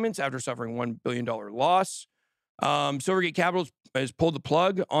crypto payments after suffering $1 billion loss. Silvergate Capital has pulled the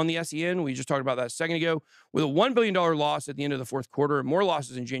plug on the SEN. We just talked about that a second ago. With a $1 billion loss at the end of the fourth quarter and more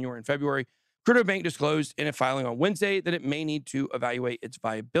losses in January and February, Crypto Bank disclosed in a filing on Wednesday that it may need to evaluate its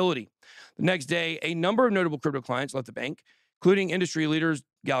viability. The next day, a number of notable crypto clients left the bank, including industry leaders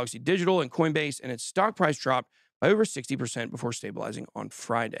Galaxy Digital and Coinbase, and its stock price dropped by over 60% before stabilizing on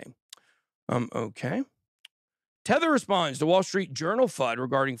Friday. Okay. Tether responds to Wall Street Journal FUD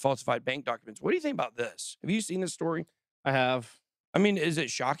regarding falsified bank documents. What do you think about this? Have you seen this story? I have. I mean, is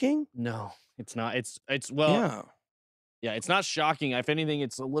it shocking? No, it's not. It's well, yeah, it's not shocking. If anything,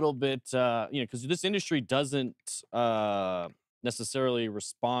 it's a little bit, you know, because this industry doesn't necessarily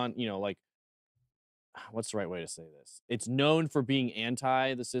respond, you know, like, what's the right way to say this? It's known for being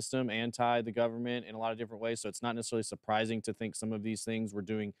anti the system, anti the government in a lot of different ways. So it's not necessarily surprising to think some of these things were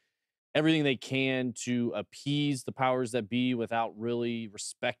doing everything they can to appease the powers that be without really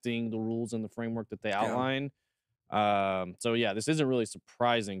respecting the rules and the framework that they outline. So yeah, this isn't really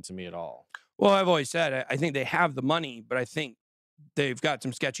surprising to me at all. Well, I've always said, I think they have the money, but I think they've got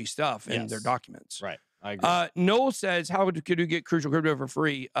some sketchy stuff in their documents. Right. I agree. Noel says, how could you get Crucial Crypto for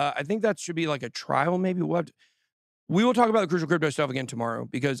free? I think that should be like a trial, maybe. We will talk about the Crucial Crypto stuff again tomorrow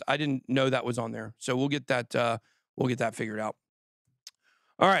because I didn't know that was on there. So we'll get that figured out.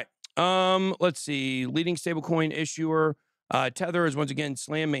 All right. Let's see. Leading stablecoin issuer. Tether is once again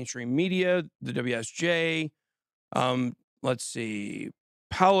slammed mainstream media, the WSJ. Let's see.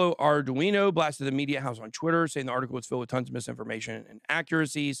 Paolo Arduino blasted the media house on Twitter, saying the article was filled with tons of misinformation and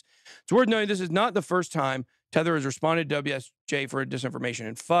inaccuracies. It's worth noting this is not the first time Tether has responded to WSJ for disinformation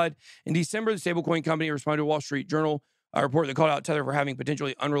and FUD. In December, the stablecoin company responded to a Wall Street Journal report that called out Tether for having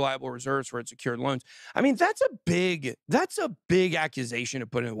potentially unreliable reserves for its secured loans. I mean, that's a big accusation to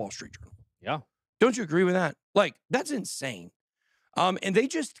put in the Wall Street Journal. Yeah. Don't you agree with that? Like, that's insane. And they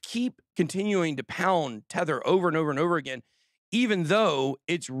just keep continuing to pound Tether over and over and over again, even though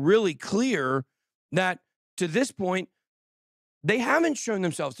it's really clear that to this point, they haven't shown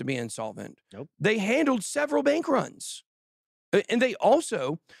themselves to be insolvent. Nope. They handled several bank runs. And they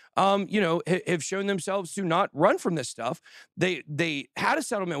also, you know, have shown themselves to not run from this stuff. They had a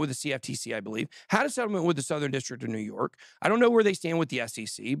settlement with the CFTC, I believe, had a settlement with the Southern District of New York. I don't know where they stand with the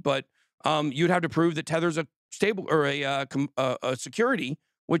SEC, but you'd have to prove that Tether's a stable or a security,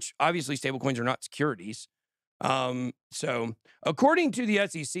 which obviously stablecoins are not securities. So according to the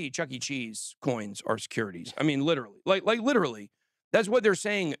SEC, Chuck E. Cheese coins are securities. I mean, literally, like literally, that's what they're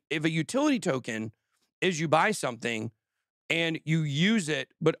saying. If a utility token is you buy something and you use it,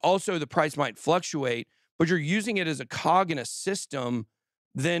 but also the price might fluctuate, but you're using it as a cog in a system,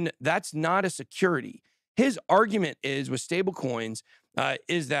 then that's not a security. His argument is with stable coins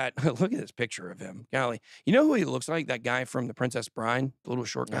is that, look at this picture of him. Golly. You know who he looks like? That guy from The Princess Bride, the little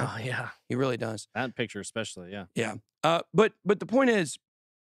short guy. Oh, yeah. He really does. That picture especially, yeah. Yeah. But the point is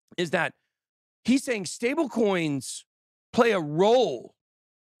that he's saying stable coins play a role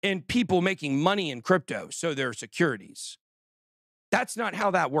in people making money in crypto, so they're securities. That's not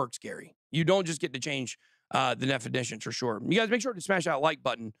how that works, Gary. You don't just get to change the definitions for sure. You guys make sure to smash that like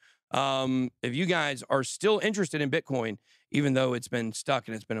button if you guys are still interested in Bitcoin, even though it's been stuck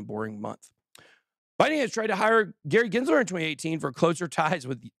and it's been a boring month. Binance tried to hire Gary Gensler in 2018 for closer ties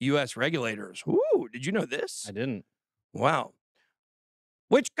with U.S. regulators. Ooh, did you know this? I didn't. Wow.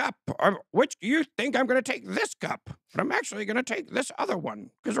 Which cup? Which you think I'm going to take this cup, but I'm actually going to take this other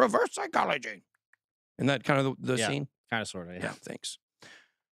one because reverse psychology. Isn't that kind of the scene? Kind of, sort of. Yeah, thanks.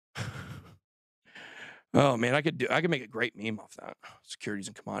 Oh man, I could make a great meme off that. Securities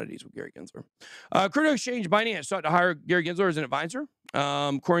and commodities with Gary Gensler. Crypto exchange Binance sought to hire Gary Gensler as an advisor,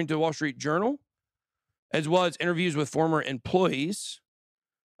 according to the Wall Street Journal, as well as interviews with former employees.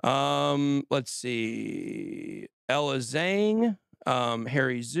 Let's see, Ella Zhang,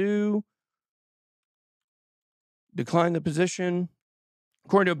 Harry Zhu declined the position.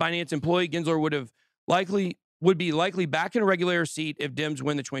 According to a Binance employee, Gensler would be likely back in a regular seat if Dems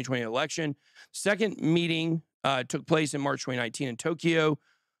win the 2020 election. Second meeting took place in March 2019 in Tokyo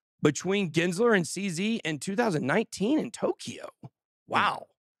between Gensler and CZ in 2019 in Tokyo. Wow.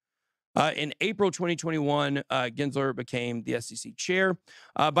 In April 2021, Gensler became the SEC chair.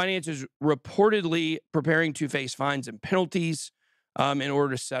 Binance is reportedly preparing to face fines and penalties in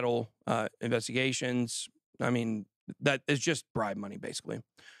order to settle investigations. I mean, that is just bribe money, basically.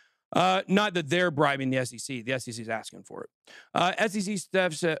 Not that they're bribing the SEC. The SEC is asking for it. SEC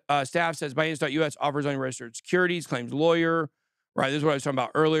staff says Binance.US offers unregistered securities, claims lawyer. Right, this is what I was talking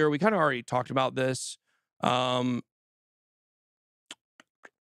about earlier. We kind of already talked about this.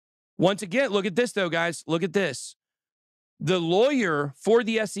 Once again, look at this, though, guys. Look at this. The lawyer for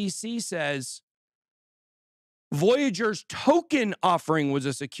the SEC says Voyager's token offering was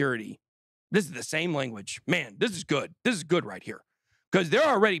a security. This is the same language. Man, this is good. This is good right here. Because they're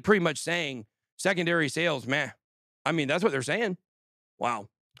already pretty much saying secondary sales, meh. I mean, that's what they're saying. Wow.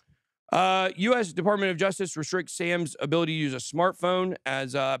 U.S. Department of Justice restricts Sam's ability to use a smartphone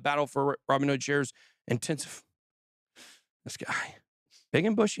as a battle for Robinhood shares intensive. This guy. Big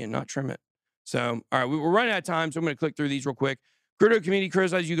and bushy and not trim it. So, all right, we're running out of time, so I'm going to click through these real quick. Crypto community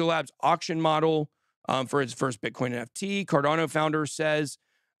criticized Yuga Labs' auction model for its first Bitcoin NFT. Cardano founder says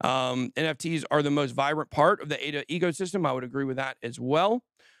NFTs are the most vibrant part of the ADA ecosystem. I would agree with that as well.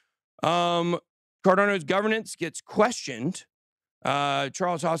 Cardano's governance gets questioned.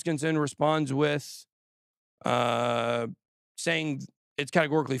 Charles Hoskinson responds with saying it's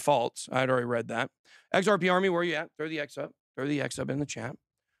categorically false. I had already read that. XRP Army, where are you at? Throw the X up. Throw the X up in the chat.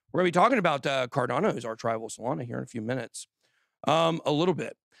 We're going to be talking about Cardano's arch rival Solana here in a few minutes. A little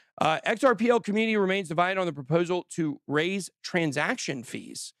bit. XRPL community remains divided on the proposal to raise transaction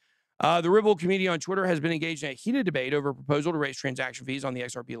fees. The Ripple community on Twitter has been engaged in a heated debate over a proposal to raise transaction fees on the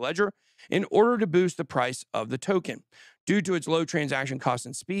XRP ledger in order to boost the price of the token. Due to its low transaction cost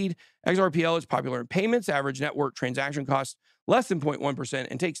and speed, XRPL is popular in payments. Average network transaction costs less than 0.1%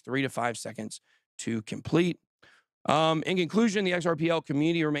 and takes 3 to 5 seconds to complete. In conclusion, the XRPL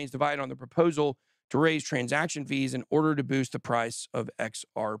community remains divided on the proposal to raise transaction fees in order to boost the price of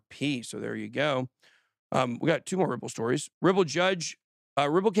XRP. So there you go. We got 2 more Ripple stories. Ripple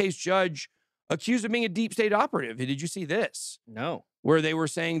case judge accused of being a deep state operative. Did you see this? No. Where they were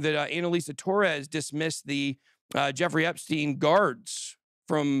saying that Annalisa Torres dismissed the Jeffrey Epstein guards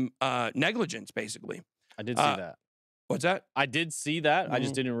from negligence, basically. I did see that. What's that? I did see that. I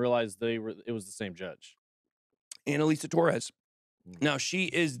just didn't realize it was the same judge. Annalisa Torres. Now, she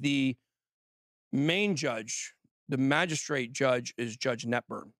is the main judge. The magistrate judge is Judge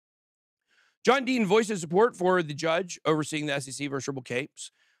Netburn. John Dean voices support for the judge overseeing the SEC versus Ripple case.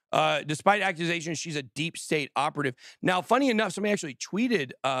 Despite accusations, she's a deep state operative. Now, funny enough, somebody actually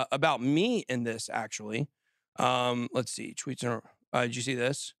tweeted about me in this, actually. Let's see. Tweets. Did you see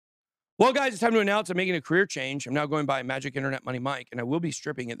this? Well, guys, it's time to announce I'm making a career change. I'm now going by Magic Internet Money Mike, and I will be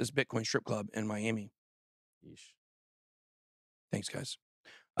stripping at this Bitcoin strip club in Miami. Yeesh. Thanks, guys.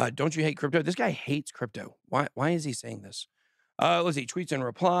 Don't you hate crypto? This guy hates crypto. Why is he saying this? Let's see. Tweets and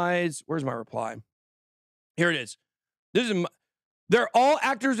replies. Where's my reply? Here it is. They're all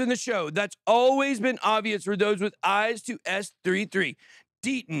actors in the show. That's always been obvious for those with eyes to S33.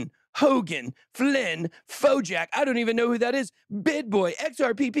 Deaton, Hogan, Flynn, Fojack, I don't even know who that is, Bidboy,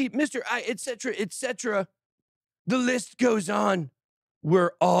 XRPP, Mr. I, etc., etc. The list goes on.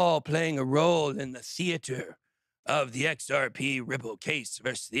 We're all playing a role in the theater of the XRP Ripple case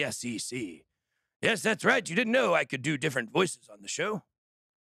versus the SEC. Yes, that's right. You didn't know I could do different voices on the show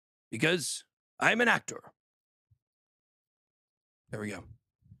because I'm an actor. There we go.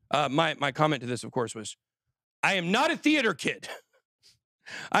 My comment to this, of course, was, I am not a theater kid.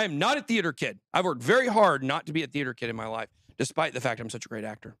 I am not a theater kid. I've worked very hard not to be a theater kid in my life, despite the fact I'm such a great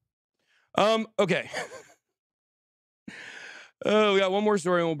actor. Okay. We got one more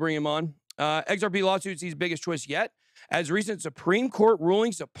story and we'll bring him on. XRP lawsuit sees biggest twist yet, as recent Supreme Court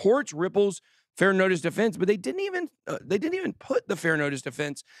ruling supports Ripple's fair notice defense, but they didn't even put the fair notice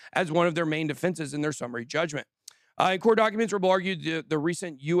defense as one of their main defenses in their summary judgment. In court documents, Ripple argued the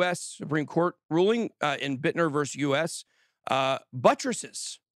recent U.S. Supreme Court ruling in Bittner versus U.S.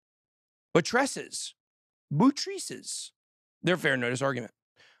 buttresses their fair notice argument.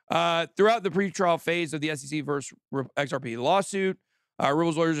 Throughout the pretrial phase of the SEC versus XRP lawsuit,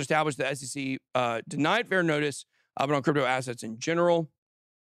 Ripple's lawyers established the SEC denied fair notice, but on crypto assets in general.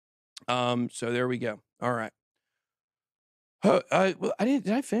 So there we go. All right. Did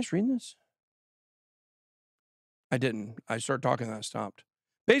I finish reading this? I didn't. I started talking and I stopped.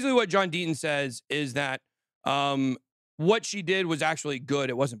 Basically, what John Deaton says is that what she did was actually good.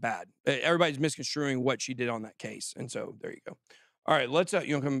 It wasn't bad. Everybody's misconstruing what she did on that case. And so there you go. All right, let's, you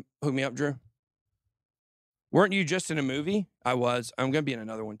want to come hook me up, Drew? Weren't you just in a movie? I was. I'm going to be in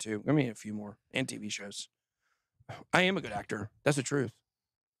another one, too. I'm going to be in a few more, and TV shows. I am a good actor. That's the truth.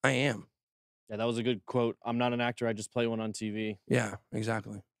 I am. Yeah, that was a good quote. I'm not an actor. I just play one on TV. Yeah,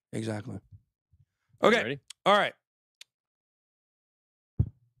 exactly. Exactly. Okay. Ready? All right.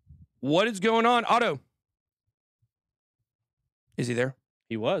 What is going on? Otto. Is he there?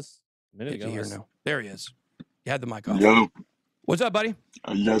 He was a minute Is ago. he here now? There he is. You had the mic off. Yo, What's up, buddy?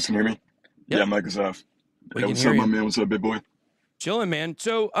 you guys can hear me? Yep. Yeah, mic is off. We Yeah, can what's hear up, you. my man? What's up, big boy? Chilling, man.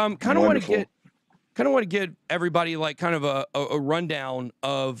 So, kind of want to Wonderful. give everybody like kind of a rundown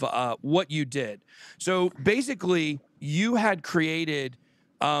of what you did. So basically, you had created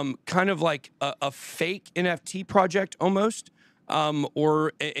kind of like a fake NFT project almost,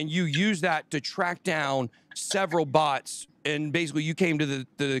 and you used that to track down several bots, and basically you came to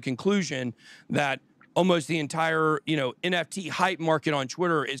the conclusion that almost the entire, NFT hype market on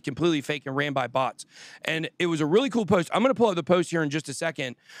Twitter is completely fake and ran by bots. And it was a really cool post. I'm going to pull up the post here in just a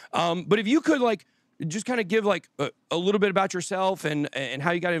second. But if you could like just kind of give like a little bit about yourself and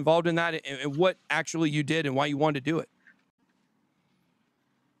how you got involved in that and what actually you did and why you wanted to do it.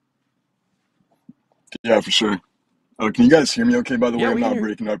 Yeah, for sure. Can you guys hear me okay, by the way? Yeah, I'm we can not hear you.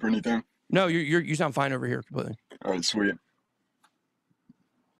 breaking up or anything. No, you sound fine over here completely. All right, sweet.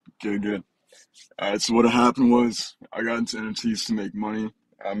 Good. All right, so what happened was I got into NFTs to make money.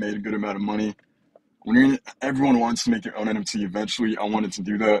 I made a good amount of money. Everyone wants to make their own NFT eventually. I wanted to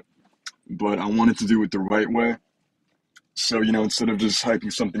do that, but I wanted to do it the right way. So, instead of just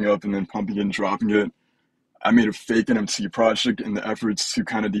hyping something up and then pumping it and dropping it, I made a fake NFT project in the efforts to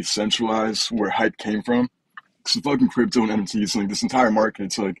kind of decentralize where hype came from. Because fucking crypto and NFTs, like this entire market,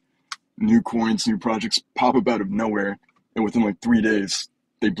 it's like new coins, new projects pop up out of nowhere, and within like 3 days,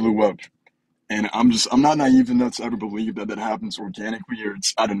 they blew up. And I'm not naive enough to ever believe that happens organically or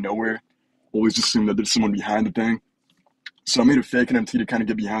it's out of nowhere. Always assume that there's someone behind the thing. So I made a fake NFT to kind of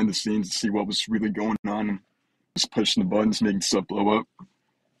get behind the scenes to see what was really going on and just pushing the buttons, making stuff blow up.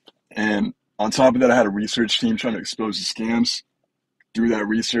 And on top of that, I had a research team trying to expose the scams. Through that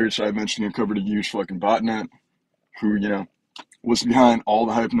research, I eventually uncovered a huge fucking botnet who, was behind all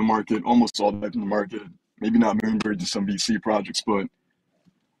the hype in the market, almost all the hype in the market. Maybe not Moonbird to some VC projects, but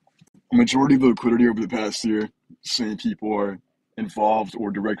a majority of the liquidity over the past year, same people are involved or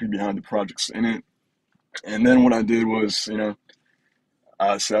directly behind the projects in it. And then what I did was,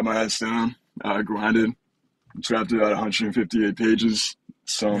 I sat my ass down, grinded, drafted out 158 pages,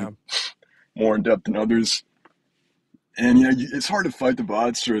 some more in depth than others. And it's hard to fight the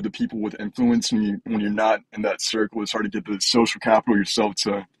bots or the people with influence when you're not in that circle. It's hard to get the social capital yourself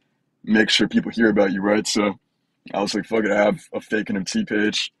to make sure people hear about you, right? So I was like, fuck it, I have a fake NFT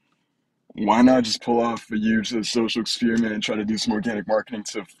page. Why not just pull off a huge social experiment and try to do some organic marketing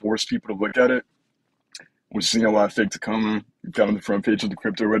to force people to look at it? Which is, why I faked Tacoma, got on the front page of the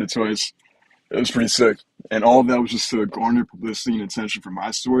crypto Reddit twice. It was pretty sick. And all of that was just to garner publicity and attention for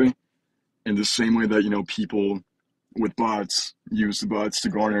my story in the same way that, people with bots use the bots to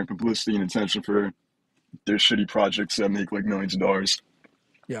garner publicity and attention for their shitty projects that make like millions of dollars.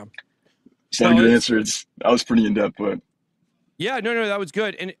 Yeah. It's not a good answer. I was pretty in depth, but Yeah, no, that was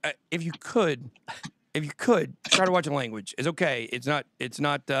good. And if you could try to watch a language. It's okay. It's not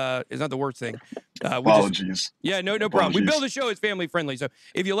the worst thing. Apologies. No problem. We build a show. It's family friendly. So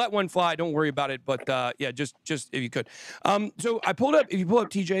if you let one fly, don't worry about it. But yeah, just if you could. So I pulled up. If you pull up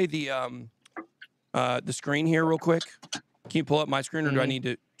TJ the screen here real quick. Can you pull up my screen, or do I need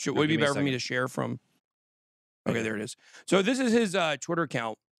to? Would it be better for me to share from? Okay, there it is. So this is his Twitter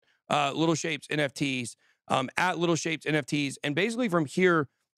account, Little Shapes NFTs, at Little Shapes NFTs, and basically from here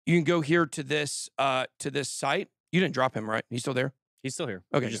you can go here to this site. You didn't drop him, right? He's still there. He's still here.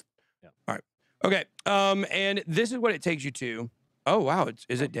 Okay. Yeah. All right. Okay. And this is what it takes you to. Oh wow,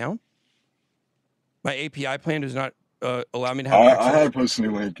 is it down? My API plan does not allow me to have access. I had to post a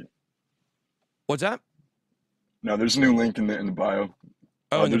new link. What's that? No, there's a new link in the bio.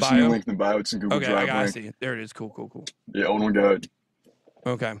 Oh, in the there's bio? a new link in the bio. It's in Google Drive. I see it. There it is. Cool. Yeah, old one got.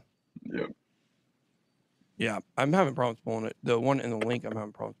 Okay. Yep. Yeah, I'm having problems pulling it. The one in the link, I'm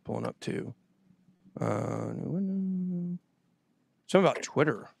having problems pulling up too. Something about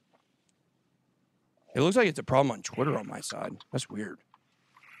Twitter. It looks like it's a problem on Twitter on my side. That's weird.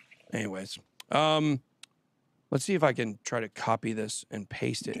 Anyways, let's see if I can try to copy this and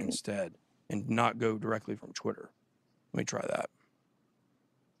paste it instead and not go directly from Twitter. Let me try that.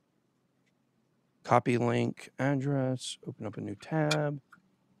 Copy link address, open up a new tab.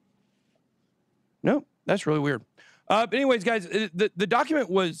 Nope, that's really weird. But anyways, guys, the document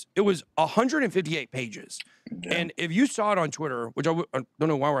was 158 pages. Yeah. And if you saw it on Twitter, which I don't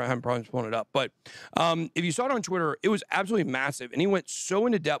know why we're having problems pulling it up, but if you saw it on Twitter, it was absolutely massive. And he went so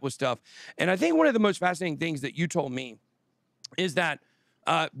into depth with stuff. And I think one of the most fascinating things that you told me is that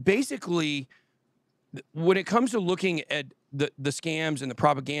basically when it comes to looking at the scams and the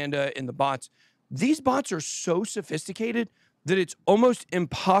propaganda and the bots, these bots are so sophisticated that it's almost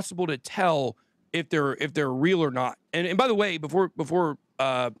impossible to tell if they're real or not. And by the way, before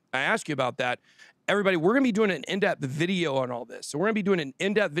I ask you about that, everybody, we're going to be doing an in-depth video on all this. So we're going to be doing an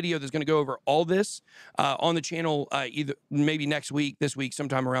in-depth video that's going to go over all this on the channel, either maybe next week, this week,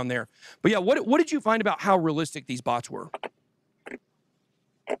 sometime around there. But yeah, what did you find about how realistic these bots were?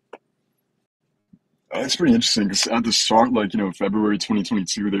 It's pretty interesting because at the start, February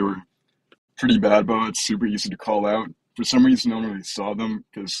 2022, they were pretty bad bots, super easy to call out. For some reason, no one really saw them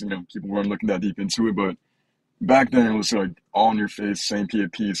because, people weren't looking that deep into it. But back then, it was all in your face, same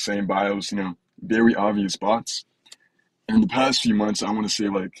PAP, same bios, very obvious bots. And in the past few months, I want to say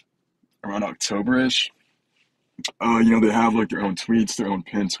around October-ish, they have their own tweets, their own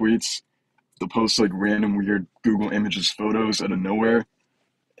pinned tweets. They'll post random weird Google Images photos out of nowhere.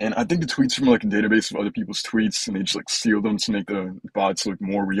 And I think the tweets from a database of other people's tweets, and they just steal them to make the bots look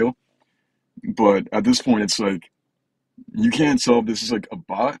more real. But at this point, it's you can't tell if this is a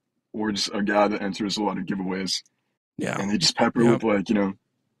bot or just a guy that enters a lot of giveaways. Yeah. And they just pepper with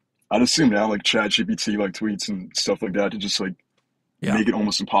I'd assume now ChatGPT tweets and stuff like that to just make it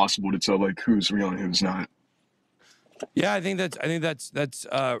almost impossible to tell who's real and who's not. Yeah, I think that's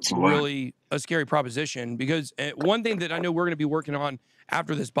really a scary proposition because one thing that I know we're going to be working on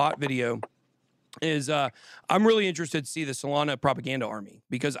after this bot video is I'm really interested to see the Solana propaganda army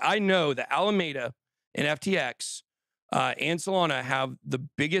because I know that Alameda and FTX and Solana have the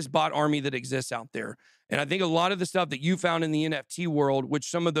biggest bot army that exists out there. And I think a lot of the stuff that you found in the NFT world, which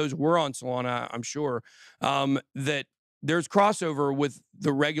some of those were on Solana, I'm sure, that there's crossover with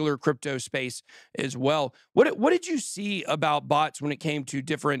the regular crypto space as well. What did you see about bots when it came to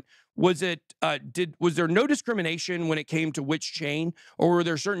different? Was there no discrimination when it came to which chain, or were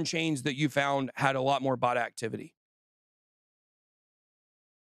there certain chains that you found had a lot more bot activity?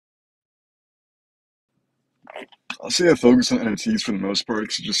 I'll say I focus on NFTs for the most part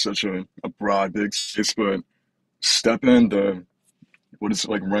because it's just such a broad, big space. But StepN, the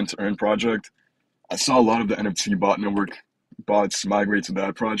rent to earn project, I saw a lot of the NFT bot network bots migrate to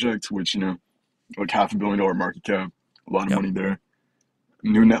that project, which $500 million market cap, a lot of money there.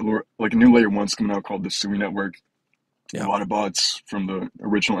 New network, a new layer one's coming out called the Sui network. A lot of bots from the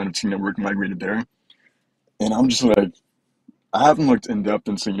original NFT network migrated there, and I'm just I haven't looked in depth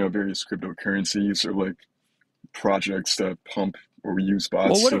into various cryptocurrencies or projects that pump or use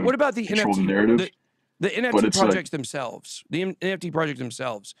bots. Well, what about the control NFT the narrative? The NFT projects themselves? The NFT projects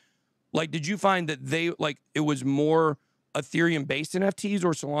themselves. Did you find that they it was more Ethereum based NFTs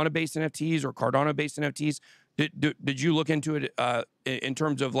or Solana based NFTs or Cardano based NFTs? Did you look into it in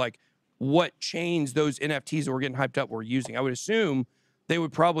terms of what chains those NFTs that were getting hyped up were using? I would assume they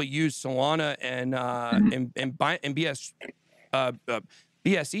would probably use Solana and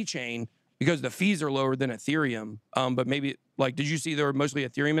BSC chain because the fees are lower than Ethereum. But maybe did you see there were mostly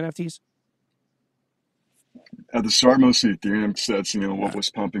Ethereum NFTs? at the start, mostly Ethereum, because that's, you know, what was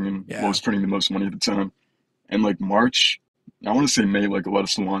pumping and Yeah. what was printing the most money at the time. And like March, I want to say May, like a lot of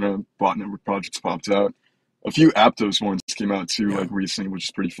Solana bot network projects popped out. A few Aptos ones came out too, Yeah. like recently, which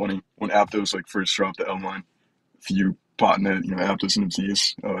is pretty funny. When Aptos like first dropped the L-line, a few botnet, you know, Aptos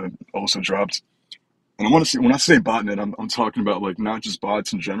NFTs also dropped. And I want to say, when I say botnet, I'm talking about like not just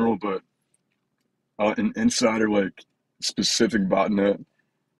bots in general, but an insider like specific botnet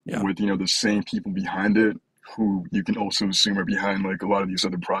Yeah. with, you know, the same people behind it who you can also assume are behind like a lot of these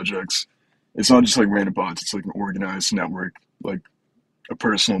other projects. It's not just like random bots, it's like an organized network, like a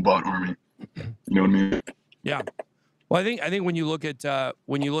personal bot army. You know what I mean? Yeah. Well, I think when you look at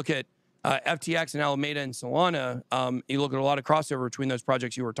FTX and Alameda and Solana, you look at a lot of crossover between those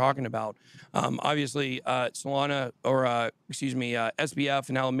projects you were talking about. Obviously, Solana or SBF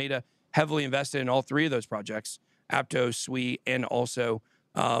and Alameda heavily invested in all three of those projects: Aptos, Sui, and also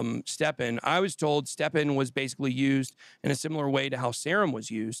STEPN. I was told STEPN was basically used in a similar way to how Serum was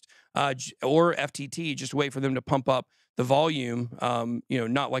used, or FTT, just a way for them to pump up the volume, you know,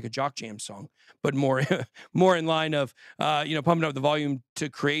 not like a Jock Jam song, but more more in line of, you know, pumping up the volume to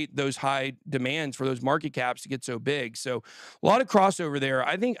create those high demands for those market caps to get so big. So a lot of crossover there.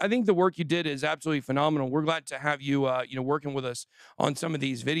 I think the work you did is absolutely phenomenal. We're glad to have you, you know, working with us on some of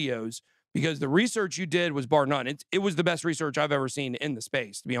these videos, because the research you did was bar none. It was the best research I've ever seen in the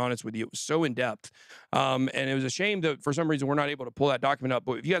space, to be honest with you. It was so in depth. And it was a shame that for some reason we're not able to pull that document up.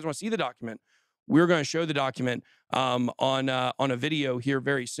 But if you guys want to see the document, we're going to show the document on a video here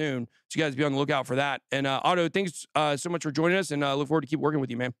very soon. So you guys be on the lookout for that. And Otto, thanks so much for joining us, and look forward to keep working with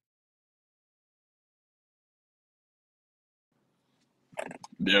you, man.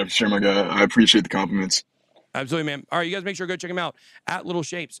 Yeah, sure, my guy. I appreciate the compliments. Absolutely, man. All right, you guys make sure to go check him out at Little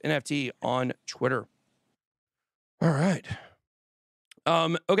Shapes NFT on Twitter. All right.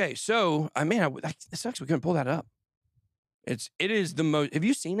 Okay, so man, it sucks we couldn't pull that up. It is the most. Have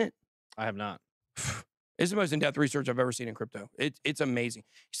you seen it? I have not. It's the most in-depth research I've ever seen in crypto. It's amazing.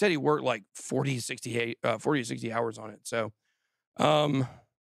 He said he worked like 40 to 60 hours on it. So, That's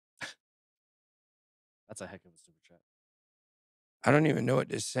a heck of a super chat. I don't even know what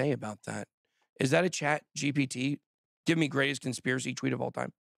to say about that. Is that a chat GPT? Give me greatest conspiracy tweet of all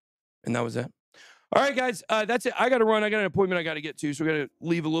time. And that was it. All right, guys, that's it. I got to run. I got an appointment I got to get to, so we're going to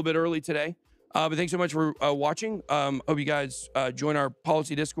leave a little bit early today. But thanks so much for watching. Hope you guys join our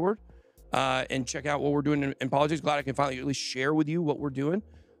policy Discord and check out what we're doing in politics. Glad I can finally at least share with you what we're doing.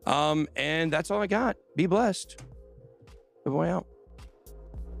 And that's all I got. Be blessed. Good boy out.